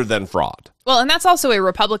lost other than fraud. Well, and that's also a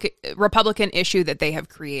Republican issue that they have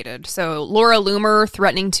created. So Laura Loomer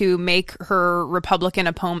threatening to make her Republican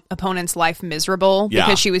opponent's life miserable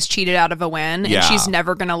because she was cheated out of a win, and she's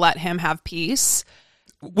never going to let him have peace.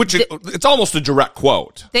 Which it's almost a direct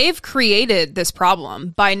quote. They've created this problem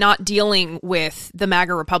by not dealing with the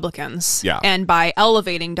MAGA Republicans and by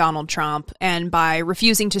elevating Donald Trump and by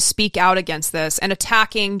refusing to speak out against this and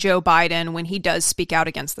attacking Joe Biden when he does speak out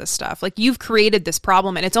against this stuff. Like, you've created this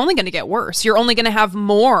problem and it's only going to get worse. You're only going to have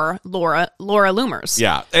more Laura Loomers.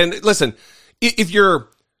 Yeah. And listen,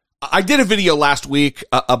 I did a video last week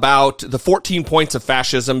about the 14 points of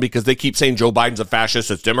fascism because they keep saying Joe Biden's a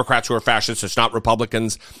fascist. It's Democrats who are fascists. It's not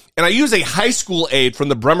Republicans. And I use a high school aide from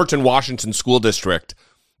the Bremerton, Washington school district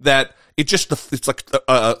that it's like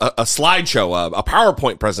a slideshow, a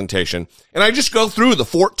PowerPoint presentation. And I just go through the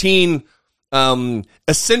 14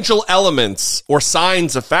 essential elements or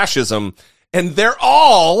signs of fascism. And they're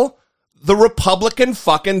all the Republican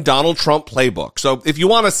fucking Donald Trump playbook. So if you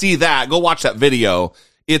want to see that, go watch that video.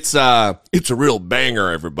 It's a real banger,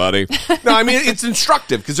 everybody. No, I mean, it's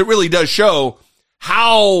instructive because it really does show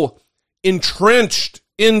how entrenched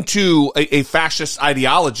into a fascist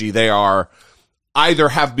ideology they either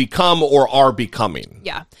have become or are becoming.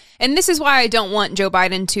 Yeah. And this is why I don't want Joe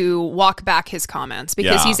Biden to walk back his comments,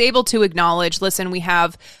 because he's able to acknowledge, listen, we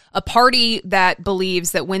have a party that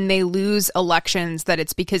believes that when they lose elections that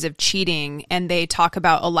it's because of cheating, and they talk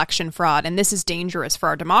about election fraud, and this is dangerous for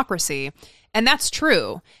our democracy. And that's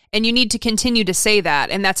true. And you need to continue to say that.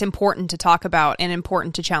 And that's important to talk about and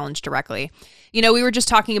important to challenge directly. You know, we were just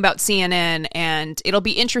talking about CNN, and it'll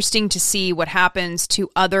be interesting to see what happens to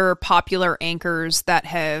other popular anchors that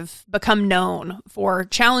have become known for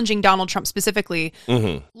challenging Donald Trump specifically,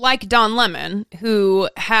 like Don Lemon, who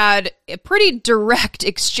had a pretty direct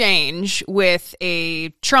exchange with a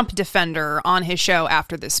Trump defender on his show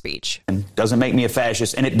after this speech. Doesn't make me a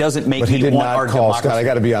fascist, and it doesn't make me want our democracy. Scott, I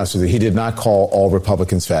got to be honest with you, he did not call all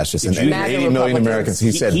Republicans fascists. And 80 million Americans,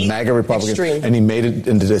 he said MAGA Republicans, and he made it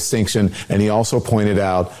into distinction, and he also pointed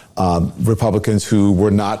out Republicans who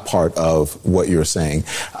were not part of what you're saying.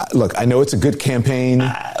 Look, I know it's a good campaign.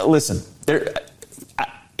 Listen,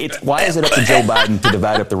 why is it up to Joe Biden to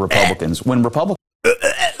divide up the Republicans when Republicans...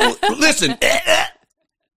 Listen,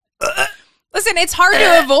 it's hard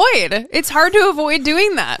to avoid. It's hard to avoid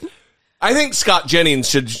doing that. I think Scott Jennings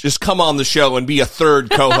should just come on the show and be a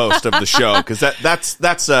third co-host of the show, because that's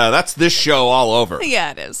this show all over.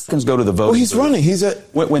 Yeah, it is. Go to the vote. Well, he's running. He's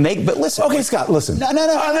but listen. Okay, Scott, listen. No,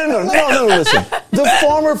 listen. The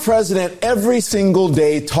former president every single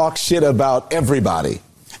day talks shit about everybody,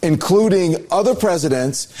 including other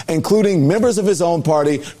presidents, including members of his own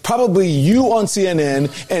party, probably you on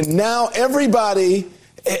CNN, and now everybody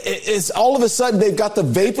It's all of a sudden they've got the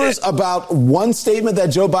vapors about one statement that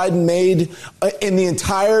Joe Biden made in the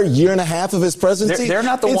entire year and a half of his presidency. They're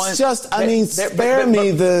not the ones. It's just, I mean, spare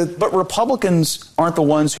me the. But Republicans aren't the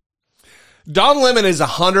ones. Don Lemon is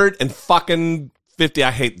 150.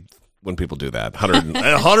 I hate when people do that.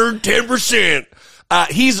 110%.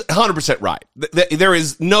 He's 100% right. There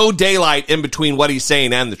is no daylight in between what he's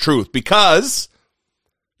saying and the truth because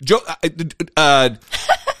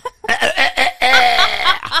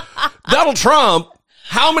Donald Trump,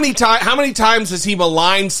 how many times has he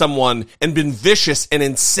maligned someone and been vicious and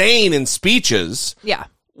insane in speeches? Yeah.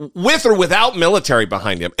 With or without military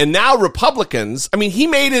behind him. And now Republicans, I mean, he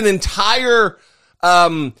made an entire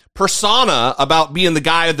persona about being the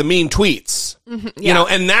guy of the mean tweets. Mm-hmm, yeah. You know,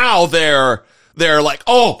 and now they're like,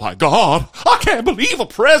 oh my God, I can't believe a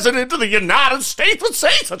president of the United States would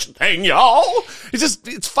say such a thing, y'all.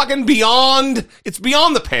 It's fucking beyond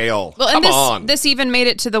the pale. Well, Come and on. This even made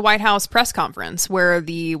it to the White House press conference where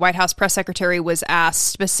the White House press secretary was asked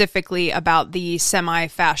specifically about the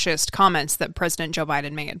semi-fascist comments that President Joe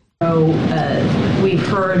Biden made. We've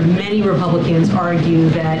heard many Republicans argue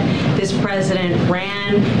that this president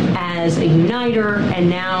ran as a uniter, and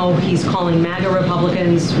now he's calling MAGA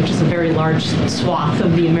Republicans, which is a very large swath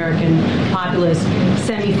of the American populace,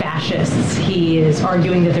 semi-fascists. He is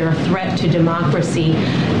arguing that they're a threat to democracy.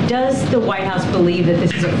 Does the White House believe that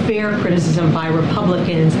this is a fair criticism by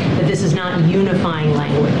Republicans, that this is not unifying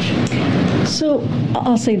language? So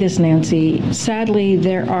I'll say this, Nancy. Sadly,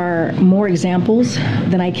 there are more examples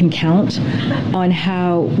than I can count on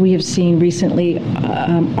how we have seen recently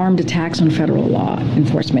armed attacks on federal law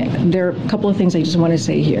enforcement. There are a couple of things I just want to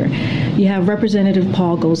say here. You have Representative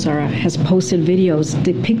Paul Gosar has posted videos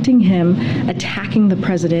depicting him attacking the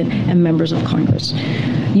president and members of Congress.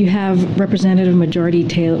 You have Representative Majority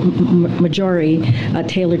Taylor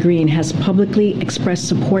Greene has publicly expressed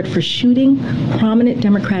support for shooting prominent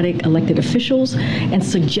Democratic elected officials and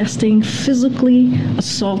suggesting physically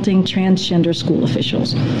assaulting transgender school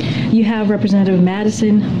officials. You have Representative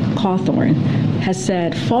Madison Cawthorn has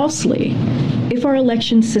said falsely, if our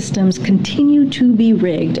election systems continue to be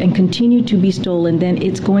rigged and continue to be stolen, then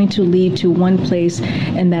it's going to lead to one place,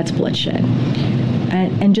 and that's bloodshed.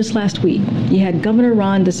 And just last week, you had Governor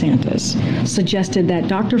Ron DeSantis suggested that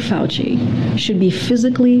Dr. Fauci should be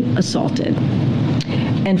physically assaulted.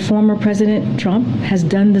 And former President Trump has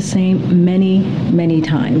done the same many, many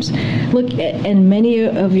times. Look, and many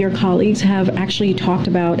of your colleagues have actually talked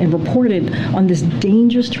about and reported on this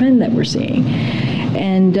dangerous trend that we're seeing.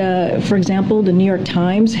 And for example, the New York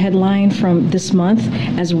Times headline from this month,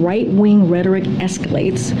 as right-wing rhetoric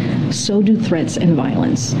escalates, so do threats and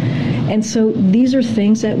violence. And so these are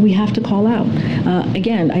things that we have to call out.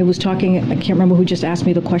 Again, I can't remember who just asked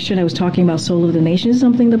me the question. I was talking about Soul of the Nation. This is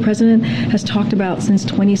something the president has talked about since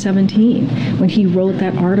 2017 when he wrote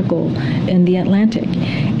that article in The Atlantic.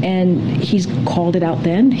 And he's called it out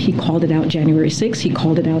then. He called it out January 6th. He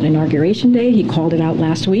called it out Inauguration Day. He called it out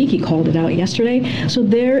last week. He called it out yesterday. So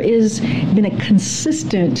there has been a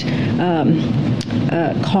consistent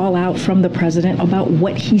call out from the president about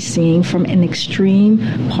what he's seeing from an extreme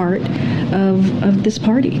part of this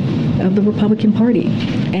party, of the Republican Party.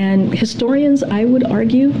 And historians, I would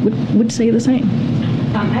argue, would say the same.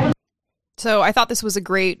 So I thought this was a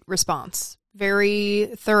great response.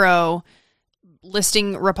 Very thorough,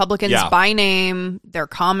 listing Republicans by name, their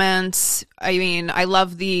comments. I mean, I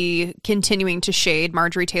love the continuing to shade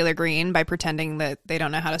Marjorie Taylor Greene by pretending that they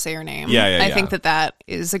don't know how to say her name. I think that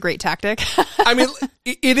is a great tactic. I mean,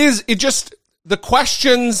 it is. It just, the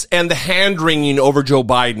questions and the hand-wringing over Joe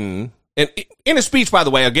Biden, and in a speech, by the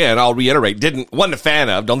way, again, I'll reiterate, wasn't a fan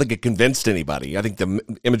of, don't think it convinced anybody. I think the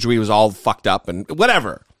imagery was all fucked up and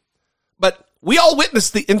whatever. But we all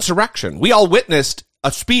witnessed the insurrection. We all witnessed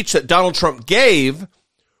a speech that Donald Trump gave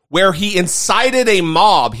where he incited a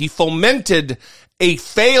mob. He fomented a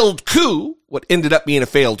failed coup, what ended up being a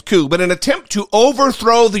failed coup, but an attempt to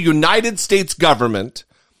overthrow the United States government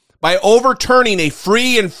by overturning a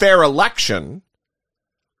free and fair election.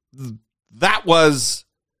 That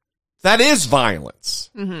is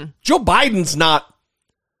violence. Mm-hmm. Joe Biden's not,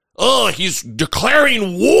 he's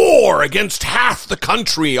declaring war against half the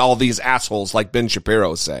country, all these assholes like Ben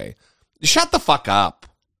Shapiro say. Shut the fuck up.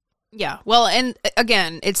 Yeah. Well, and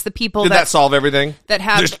again, it's the people Did that solve everything? That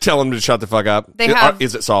have just tell them to shut the fuck up.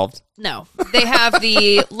 Is it solved? No. They have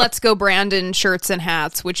the Let's Go Brandon shirts and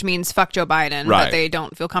hats, which means fuck Joe Biden, but they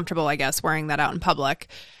don't feel comfortable, I guess, wearing that out in public.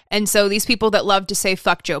 And so these people that love to say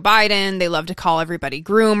fuck Joe Biden, they love to call everybody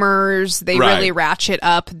groomers, they really ratchet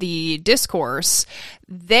up the discourse.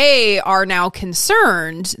 They are now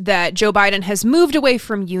concerned that Joe Biden has moved away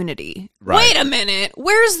from unity. Wait a minute.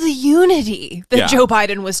 Where's the unity that Joe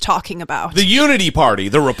Biden was talking about? The unity party,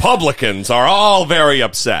 the Republicans are all very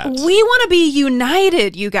upset. We want to be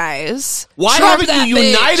united, you guys. Why haven't you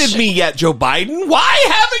united me yet, Joe Biden? Why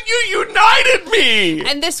haven't you united me?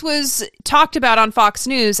 And this was talked about on Fox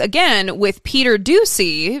News, again, with Peter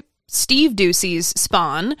Doocy, Steve Doocy's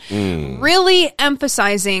spawn, really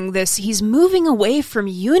emphasizing this. He's moving away from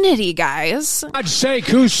unity, guys. For God's sake,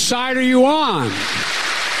 whose side are you on?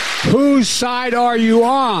 Whose side are you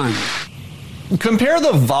on? Compare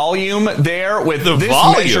the volume there with this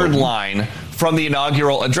measured line from the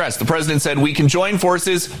inaugural address. The president said, we can join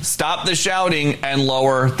forces, stop the shouting, and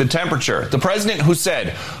lower the temperature. The president, who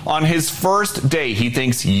said on his first day he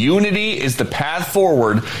thinks unity is the path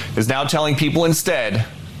forward, is now telling people instead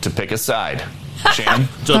to pick a side. Shannon?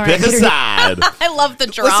 Pick a side. I love the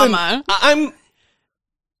drama. Listen,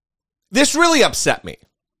 this really upset me,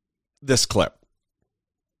 this clip.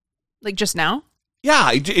 Like just now? Yeah,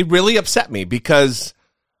 it really upset me because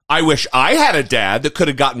I wish I had a dad that could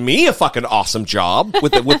have gotten me a fucking awesome job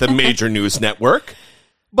with a major news network,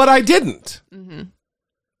 but I didn't. Mm-hmm.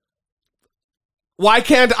 Why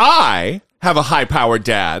can't I have a high-powered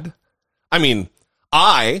dad? I mean,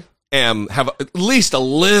 I have at least a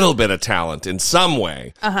little bit of talent in some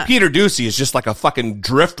way. Uh-huh. Peter Doocy is just like a fucking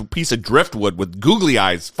piece of driftwood with googly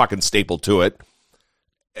eyes fucking stapled to it.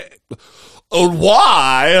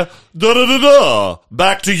 Why? Da-da-da-da.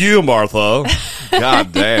 Back to you, Martha.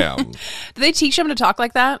 God damn. Do they teach them to talk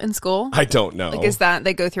like that in school? I don't know. Like, is that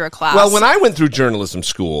they go through a class? Well, when I went through journalism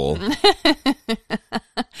school... He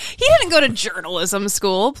didn't go to journalism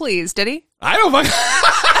school, please, did he? I don't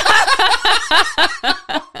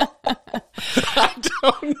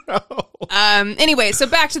know. Anyway, so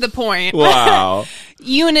back to the point. Wow.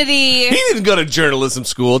 Unity. He didn't go to journalism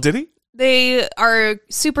school, did he? They are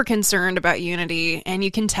super concerned about unity, and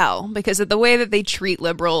you can tell because of the way that they treat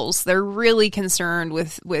liberals. They're really concerned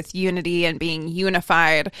with unity and being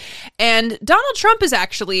unified. And Donald Trump is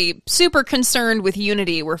actually super concerned with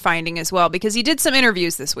unity, we're finding as well, because he did some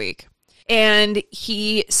interviews this week. And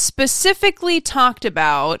he specifically talked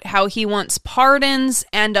about how he wants pardons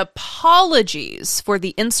and apologies for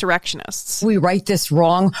the insurrectionists. We right this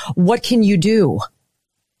wrong. What can you do?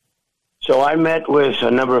 So I met with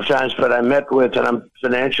a number of times, but I met with, and I'm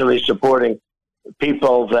financially supporting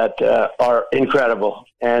people that are incredible.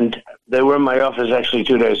 And they were in my office actually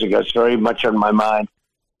 2 days ago. It's very much on my mind.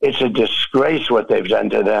 It's a disgrace what they've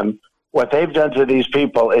done to them. What they've done to these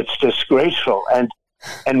people, it's disgraceful. And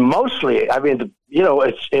mostly, I mean,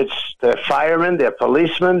 it's the firemen, they're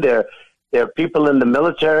policemen, they're people in the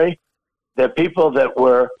military. They're people that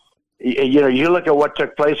were, you look at what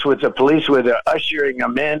took place with the police where they're ushering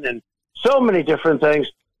them in and so many different things,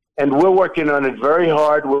 and we're working on it very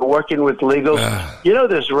hard. We're working with legals.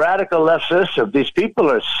 This radical left system, these people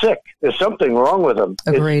are sick. There's something wrong with them.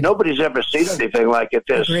 Nobody's ever seen anything like it.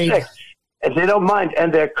 They're sick, and they don't mind,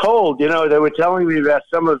 and they're cold. They were telling me about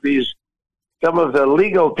some of the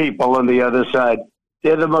legal people on the other side.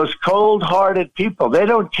 They're the most cold-hearted people. They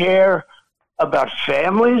don't care about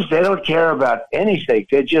families. They don't care about anything.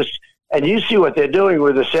 They're just, and you see what they're doing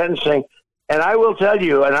with the sentencing. And I will tell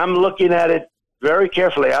you, and I'm looking at it very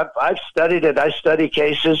carefully. I've studied it. I study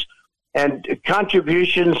cases, and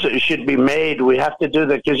contributions should be made. We have to do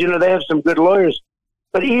that because, they have some good lawyers.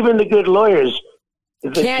 But even the good lawyers,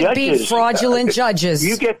 can't judges, be fraudulent judges.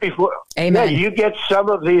 You get before, Amen. Yeah, you get some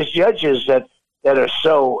of these judges that are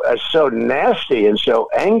so nasty and so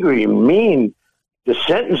angry, mean, the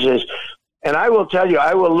sentences. And I will tell you,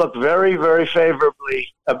 I will look very, very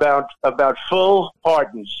favorably about full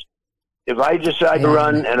pardons. If I decide to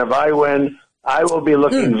run and if I win, I will be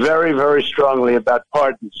looking very, very strongly about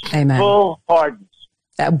pardons. Amen. Full pardons.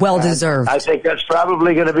 Well-deserved. I think that's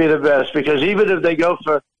probably going to be the best because even if they go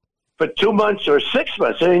for 2 months or 6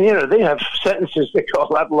 months, I mean, they have sentences that go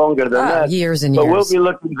a lot longer than that. Years and years. But years. We'll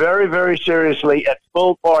be looking very, very seriously at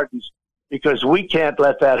full pardons because we can't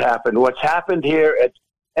let that happen. What's happened here,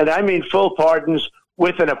 and I mean full pardons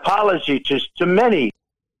with an apology to many.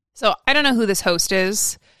 So I don't know who this host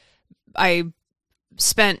is. I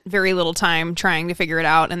spent very little time trying to figure it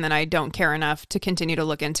out, and then I don't care enough to continue to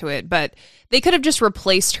look into it. But they could have just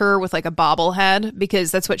replaced her with like a bobblehead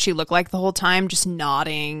because that's what she looked like the whole time, just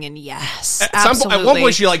nodding and yes, absolutely. At one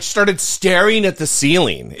point, she started staring at the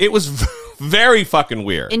ceiling. It was very fucking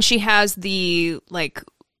weird. And she has the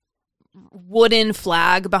wooden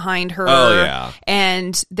flag behind her. Oh, yeah.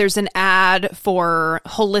 And there's an ad for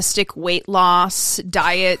holistic weight loss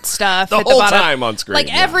diet stuff at the whole time on screen.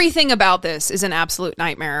 Everything about this is an absolute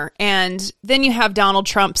nightmare. And then you have Donald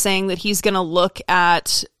Trump saying that he's going to look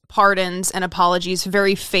at pardons and apologies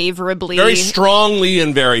very favorably. Very strongly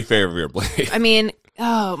and very favorably. I mean,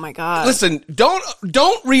 oh my God. Listen,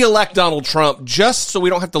 don't reelect Donald Trump just so we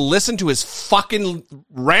don't have to listen to his fucking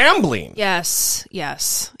rambling. Yes.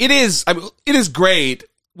 It is great.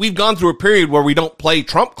 We've gone through a period where we don't play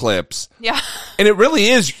Trump clips. Yeah. And it really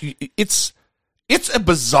is, it's a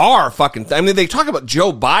bizarre fucking thing. I mean, they talk about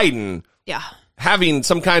Joe Biden having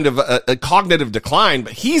some kind of a cognitive decline,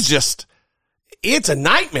 but he's just, it's a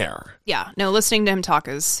nightmare. Yeah. No, listening to him talk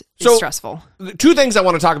is stressful. Two things I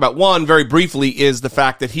want to talk about. One, very briefly, is the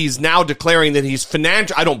fact that he's now declaring that he's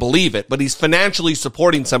I don't believe it, but he's financially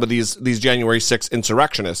supporting some of these January 6th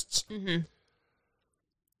insurrectionists. Mm-hmm.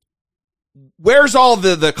 Where's all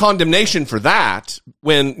the condemnation for that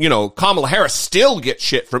when, Kamala Harris still gets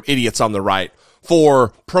shit from idiots on the right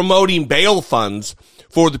for promoting bail funds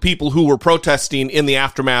for the people who were protesting in the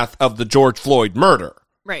aftermath of the George Floyd murder?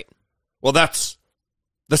 Right. Well, that's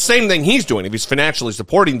the same thing he's doing if he's financially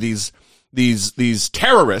supporting these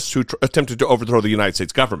terrorists who attempted to overthrow the United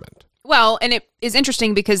States government. Well, and it is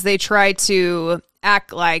interesting because they try to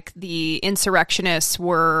act like the insurrectionists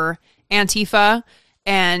were Antifa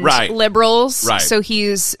and liberals. Right. So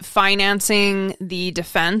he's financing the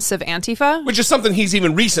defense of Antifa. Which is something he's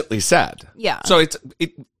even recently said. Yeah. So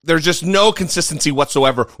there's just no consistency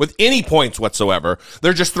whatsoever with any points whatsoever.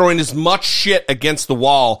 They're just throwing as much shit against the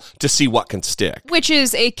wall to see what can stick. Which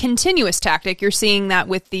is a continuous tactic. You're seeing that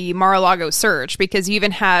with the Mar-a-Lago search, because you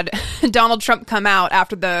even had Donald Trump come out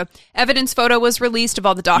after the evidence photo was released of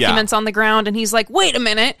all the documents on the ground, and he's like, wait a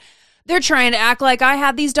minute. They're trying to act like I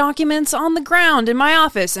had these documents on the ground in my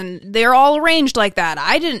office, and they're all arranged like that.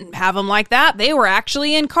 I didn't have them like that. They were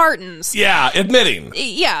actually in cartons. Yeah, admitting.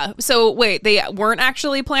 Yeah. So, wait, they weren't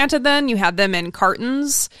actually planted then? You had them in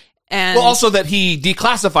cartons? And well, also that he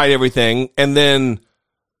declassified everything, and then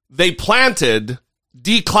they planted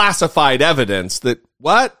declassified evidence that,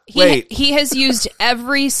 what? He has used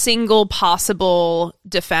every single possible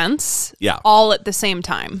defense all at the same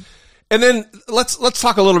time. And then let's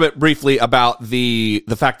talk a little bit briefly about the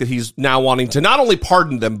fact that he's now wanting to not only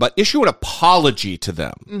pardon them, but issue an apology to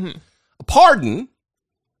them. Mm-hmm. A pardon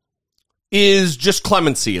is just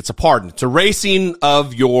clemency. It's a pardon. It's erasing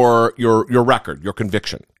of your record, your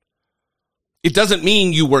conviction. It doesn't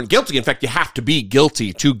mean you weren't guilty. In fact, you have to be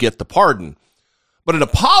guilty to get the pardon. But an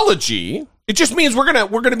apology, it just means we're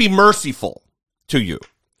gonna be merciful to you.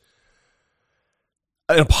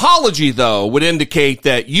 An apology, though, would indicate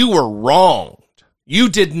that you were wronged. You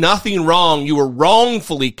did nothing wrong. You were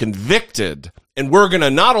wrongfully convicted. And we're going to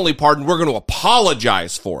not only pardon, we're going to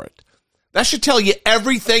apologize for it. That should tell you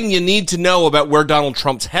everything you need to know about where Donald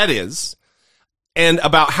Trump's head is and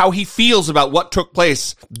about how he feels about what took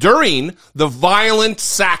place during the violent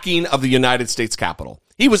sacking of the United States Capitol.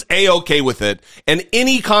 He was A-okay with it. And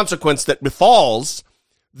any consequence that befalls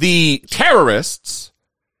the terrorists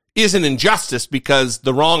is an injustice because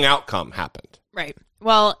the wrong outcome happened. Right.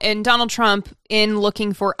 Well, and Donald Trump, in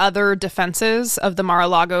looking for other defenses of the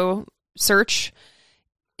Mar-a-Lago search,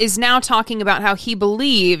 is now talking about how he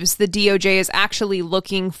believes the DOJ is actually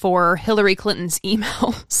looking for Hillary Clinton's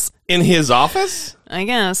emails. In his office? I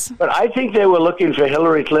guess. But I think they were looking for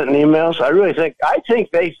Hillary Clinton emails. I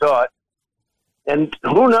think they thought, and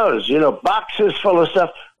who knows, boxes full of stuff.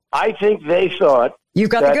 I think they thought you've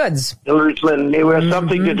got the goods. Hillary Clinton, they were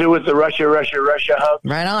something to do with the Russia hub.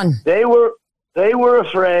 Right on. They were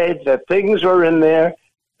afraid that things were in there,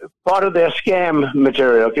 part of their scam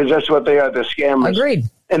material, because that's what they are, the scammers. Agreed.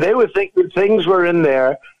 And they were thinking things were in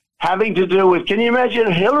there having to do with, can you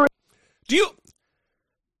imagine Hillary?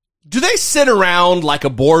 Do they sit around like a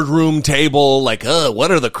boardroom table, like, what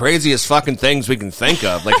are the craziest fucking things we can think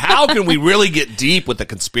of? Like, how can we really get deep with the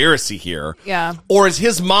conspiracy here? Yeah. Or is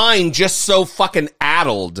his mind just so fucking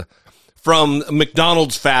addled from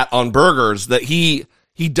McDonald's fat on burgers that he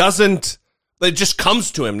doesn't, it just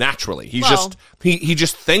comes to him naturally. He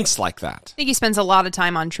just thinks like that. I think he spends a lot of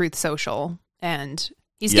time on Truth Social, and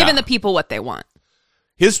he's giving the people what they want.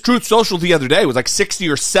 His Truth Social the other day was like 60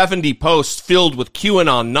 or 70 posts filled with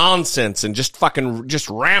QAnon nonsense and just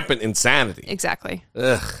rampant insanity. Exactly.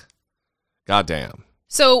 Ugh. Goddamn.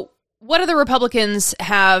 So what do the Republicans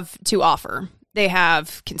have to offer? They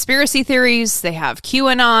have conspiracy theories. They have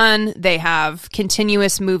QAnon. They have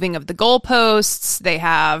continuous moving of the goalposts. They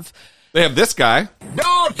have this guy.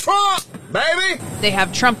 Donald Trump, baby! They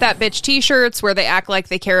have Trump That Bitch t-shirts where they act like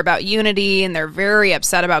they care about unity, and they're very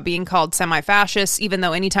upset about being called semi-fascists, even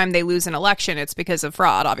though anytime they lose an election, it's because of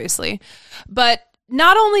fraud, obviously. But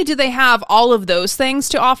not only do they have all of those things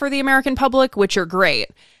to offer the American public, which are great,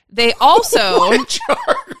 they also...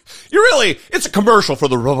 It's a commercial for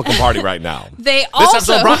the Republican Party right now. This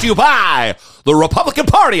episode brought to you by the Republican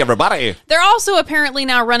Party, everybody. They're also apparently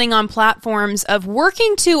now running on platforms of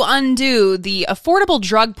working to undo the affordable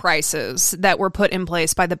drug prices that were put in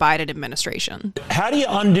place by the Biden administration. How do you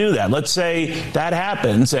undo that? Let's say that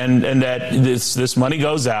happens and that this money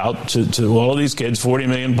goes out to all of these kids, 40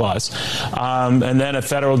 million plus, and then a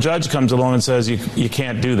federal judge comes along and says you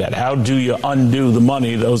can't do that. How do you undo the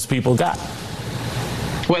money those people got?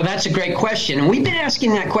 Well, that's a great question. And we've been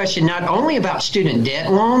asking that question not only about student debt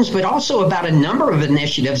loans, but also about a number of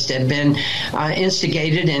initiatives that have been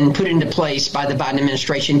instigated and put into place by the Biden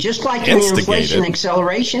administration, just like in the Inflation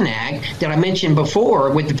Acceleration Act that I mentioned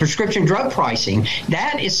before with the prescription drug pricing.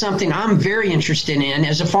 That is something I'm very interested in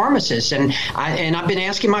as a pharmacist. And I've been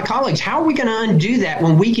asking my colleagues, how are we going to undo that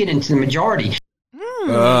when we get into the majority?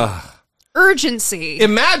 Urgency.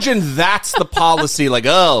 Imagine that's the policy, like,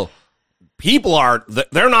 people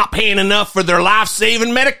they're not paying enough for their life-saving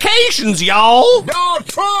medications, y'all. Donald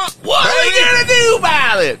Trump! What are we going to do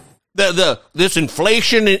about it? This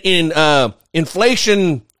inflation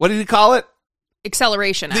inflation, what did he call it?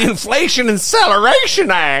 Acceleration Act. The Inflation Acceleration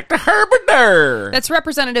Act. Herbert. That's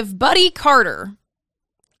Representative Buddy Carter.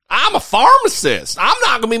 I'm a pharmacist. I'm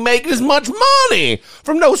not going to be making as much money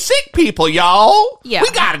from no sick people, y'all. Yeah. We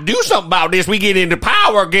got to do something about this. We get into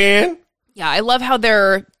power again. Yeah, I love how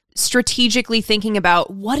they're strategically thinking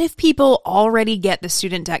about what if people already get the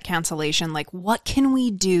student debt cancellation? Like, what can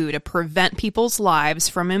we do to prevent people's lives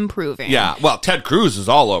from improving? Yeah, well, Ted Cruz is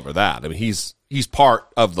all over that. I mean, he's part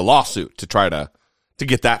of the lawsuit to try to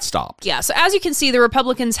get that stopped. Yeah, so as you can see, the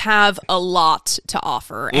Republicans have a lot to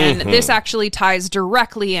offer, and this actually ties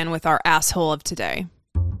directly in with our asshole of today.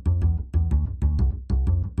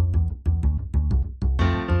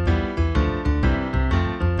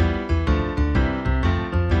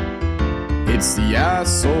 It's the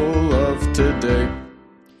asshole of today.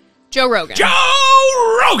 Joe Rogan.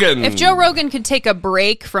 Joe Rogan! If Joe Rogan could take a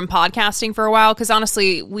break from podcasting for a while, because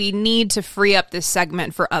honestly, we need to free up this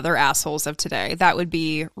segment for other assholes of today. That would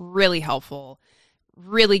be really helpful.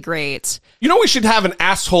 Really great. You know, we should have an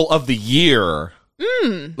asshole of the year.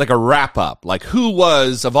 Like a wrap-up. Like, who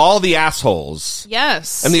was, of all the assholes...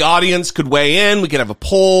 Yes. And the audience could weigh in. We could have a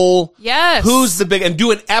poll. Yes. Who's the big... And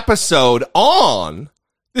do an episode on...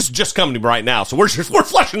 This is just coming right now, so we're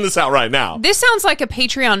fleshing this out right now. This sounds like a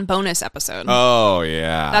Patreon bonus episode. Oh,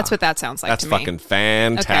 yeah. That's what that sounds like That's to me. fucking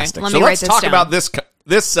fantastic. Okay, so let's talk about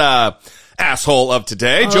this asshole of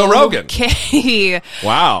today, Joe Rogan. Okay.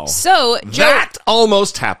 Wow. So, that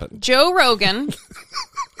almost happened. Joe Rogan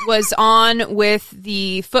was on with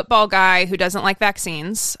the football guy who doesn't like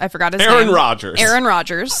vaccines. I forgot his name. Aaron Rodgers. Aaron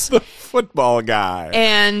Rodgers. The football guy.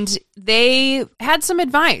 And they had some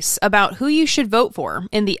advice about who you should vote for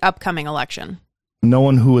in the upcoming election. No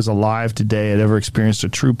one who is alive today had ever experienced a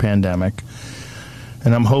true pandemic.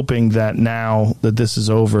 And I'm hoping that now that this is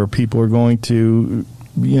over, people are going to,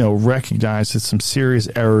 recognize that some serious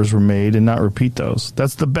errors were made and not repeat those.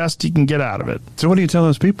 That's the best you can get out of it. So what do you tell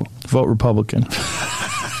those people? Vote Republican.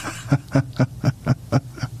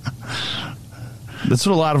 That's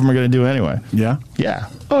what a lot of them are going to do anyway. Yeah? Yeah.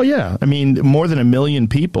 Oh, yeah. I mean, more than 1 million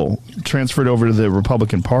people transferred over to the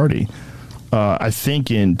Republican Party, I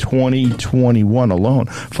think, in 2021 alone.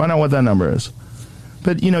 Find out what that number is.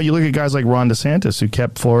 But, you look at guys like Ron DeSantis, who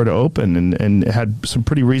kept Florida open and had some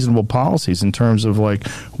pretty reasonable policies in terms of, like,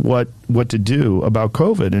 what to do about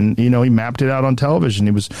COVID. And, he mapped it out on television.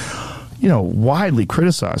 He was, widely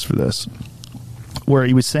criticized for this, where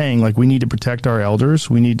he was saying, like, we need to protect our elders.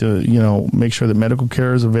 We need to, make sure that medical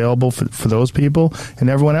care is available for those people. And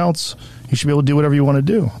everyone else, you should be able to do whatever you want to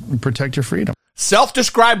do. Protect your freedom.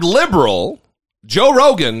 Self-described liberal, Joe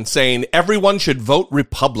Rogan, saying everyone should vote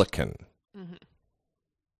Republican.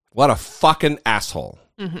 What a fucking asshole.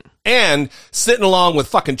 And sitting along with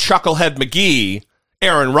fucking Chucklehead McGee,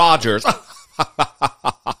 Aaron Rodgers.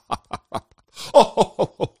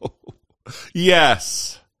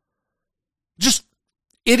 Yes. Just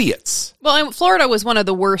idiots. Well, Florida was one of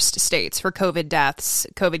the worst states for COVID deaths,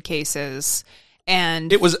 COVID cases,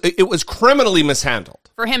 and it was criminally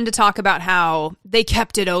mishandled. For him to talk about how they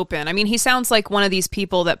kept it open. I mean, he sounds like one of these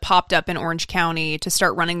people that popped up in Orange County to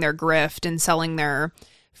start running their grift and selling their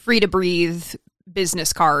free to breathe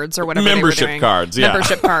business cards or whatever. Membership cards, yeah.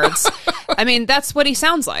 Membership cards. I mean, that's what he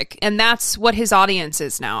sounds like, and that's what his audience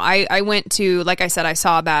is now. I went to, like I said, I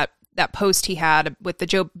saw that post he had with the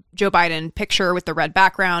Joe Biden picture with the red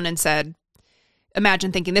background and said,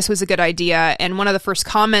 imagine thinking this was a good idea. And one of the first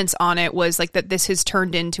comments on it was like that this has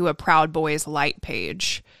turned into a Proud Boys light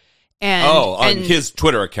page. And, on his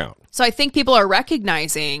Twitter account. So I think people are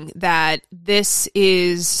recognizing that this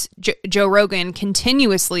is Joe Rogan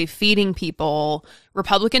continuously feeding people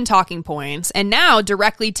Republican talking points and now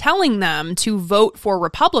directly telling them to vote for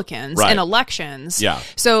Republicans in elections. Yeah.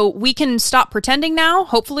 So we can stop pretending now,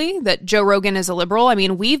 hopefully, that Joe Rogan is a liberal. I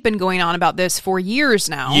mean, we've been going on about this for years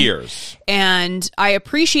now. Years. And I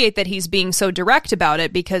appreciate that he's being so direct about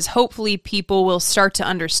it because hopefully people will start to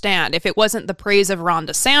understand. If it wasn't the praise of Ron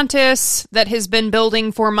DeSantis that has been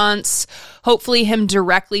building for months, hopefully him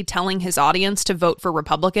directly telling his audience to vote for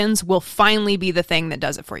Republicans will finally be the thing that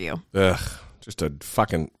does it for you. Ugh. Just a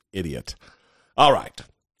fucking idiot. All right.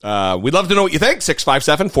 We'd love to know what you think.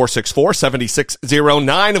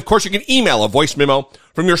 657-464-7609. Of course, you can email a voice memo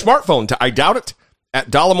from your smartphone to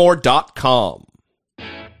idoubt@dollemore.com.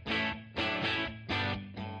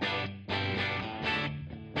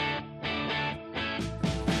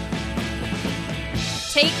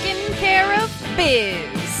 Taking care of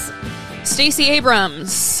biz. Stacey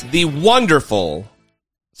Abrams. The wonderful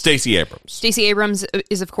Stacey Abrams. Stacey Abrams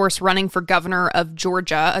is, of course, running for governor of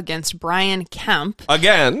Georgia against Brian Kemp.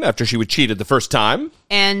 Again, after she was cheated the first time.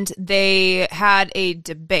 And they had a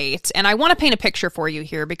debate. And I want to paint a picture for you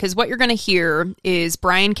here because what you're going to hear is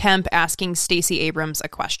Brian Kemp asking Stacey Abrams a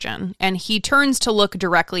question. And he turns to look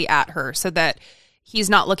directly at her so that he's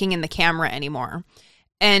not looking in the camera anymore.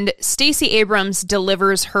 And Stacey Abrams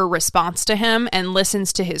delivers her response to him and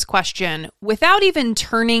listens to his question without even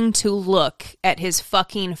turning to look at his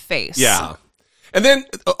fucking face. Yeah. And then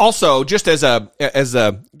also just the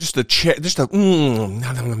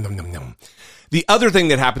other thing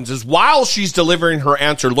that happens is while she's delivering her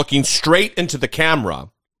answer looking straight into the camera,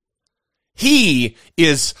 he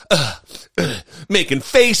is making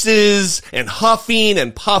faces and huffing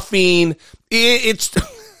and puffing.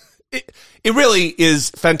 It really is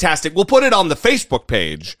fantastic. We'll put it on the Facebook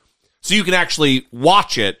page so you can actually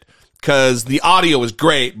watch it because the audio is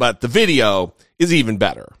great, but the video is even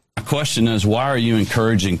better. My question is, why are you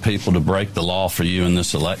encouraging people to break the law for you in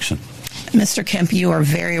this election? Mr. Kemp, you are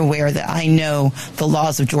very aware that I know the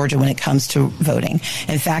laws of Georgia when it comes to voting.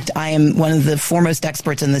 In fact, I am one of the foremost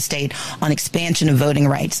experts in the state on expansion of voting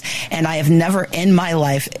rights. And I have never in my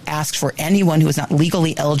life asked for anyone who is not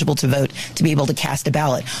legally eligible to vote to be able to cast a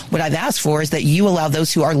ballot. What I've asked for is that you allow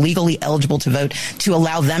those who are legally eligible to vote to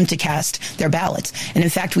allow them to cast their ballots. And in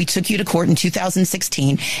fact, we took you to court in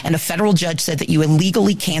 2016 and a federal judge said that you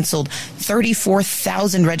illegally canceled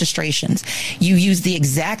 34,000 registrations. You used the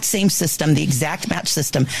exact same system, the exact match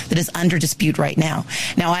system that is under dispute right now.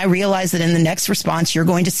 Now, I realize that in the next response, you're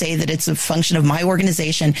going to say that it's a function of my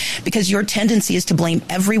organization because your tendency is to blame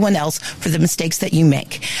everyone else for the mistakes that you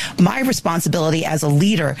make. My responsibility as a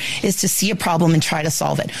leader is to see a problem and try to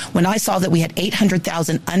solve it. When I saw that we had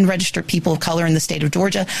 800,000 unregistered people of color in the state of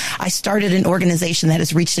Georgia, I started an organization that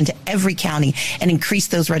has reached into every county and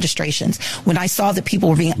increased those registrations. When I saw that people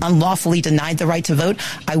were being unlawfully denied the right to vote,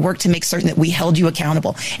 I worked to make certain that we held you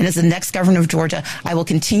accountable. And as the next governor of Georgia, I will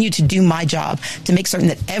continue to do my job to make certain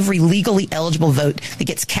that every legally eligible vote that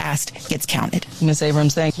gets cast gets counted. Ms.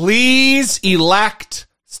 Abrams, thank you. Please elect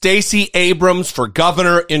Stacey Abrams for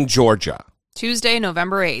governor in Georgia. Tuesday,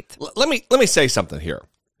 November 8th. Let me say something here,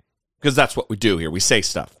 because that's what we do here. We say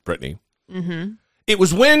stuff, Brittany. Mm-hmm. It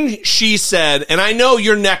was when she said, and I know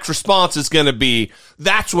your next response is going to be,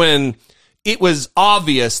 that's when it was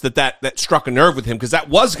obvious that struck a nerve with him, because that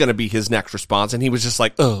was going to be his next response, and he was just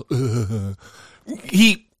like,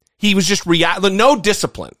 He was just no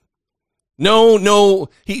discipline. No,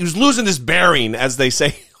 he was losing his bearing, as they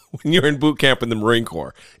say when you're in boot camp in the Marine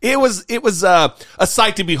Corps. It was a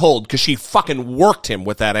sight to behold, because she fucking worked him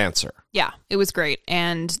with that answer. Yeah, it was great,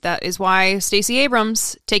 and that is why Stacey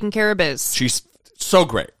Abrams taking care of biz. She's so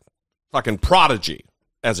great. Fucking prodigy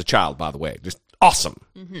as a child, by the way. Just awesome.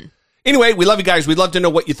 Mm-hmm. Anyway, we love you guys. We'd love to know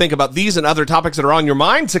what you think about these and other topics that are on your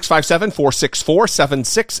mind.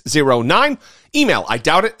 657-464-7609. Email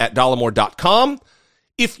idoubt@dollemore.com.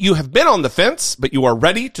 If you have been on the fence, but you are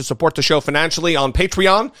ready to support the show financially on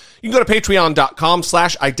Patreon, you can go to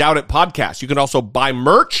patreon.com/IDoubtItPodcast. You can also buy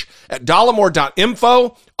merch at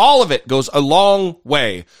dollemore.info. All of it goes a long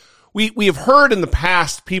way. We have heard in the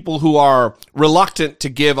past people who are reluctant to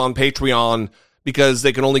give on Patreon because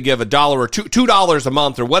they can only give $1 or $2 a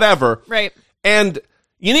month or whatever. Right. And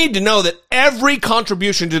you need to know that every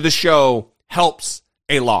contribution to the show helps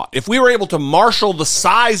a lot. If we were able to marshal the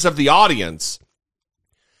size of the audience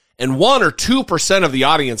and 1 or 2% of the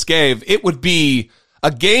audience gave, it would be a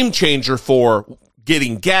game changer for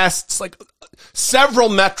getting guests. Like, several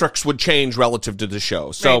metrics would change relative to the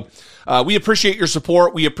show. So we appreciate your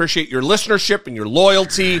support. We appreciate your listenership and your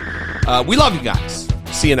loyalty. We love you guys.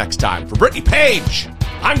 See you next time. For Brittany Page,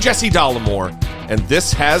 I'm Jesse Dollemore, and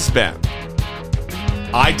this has been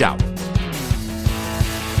I Doubt.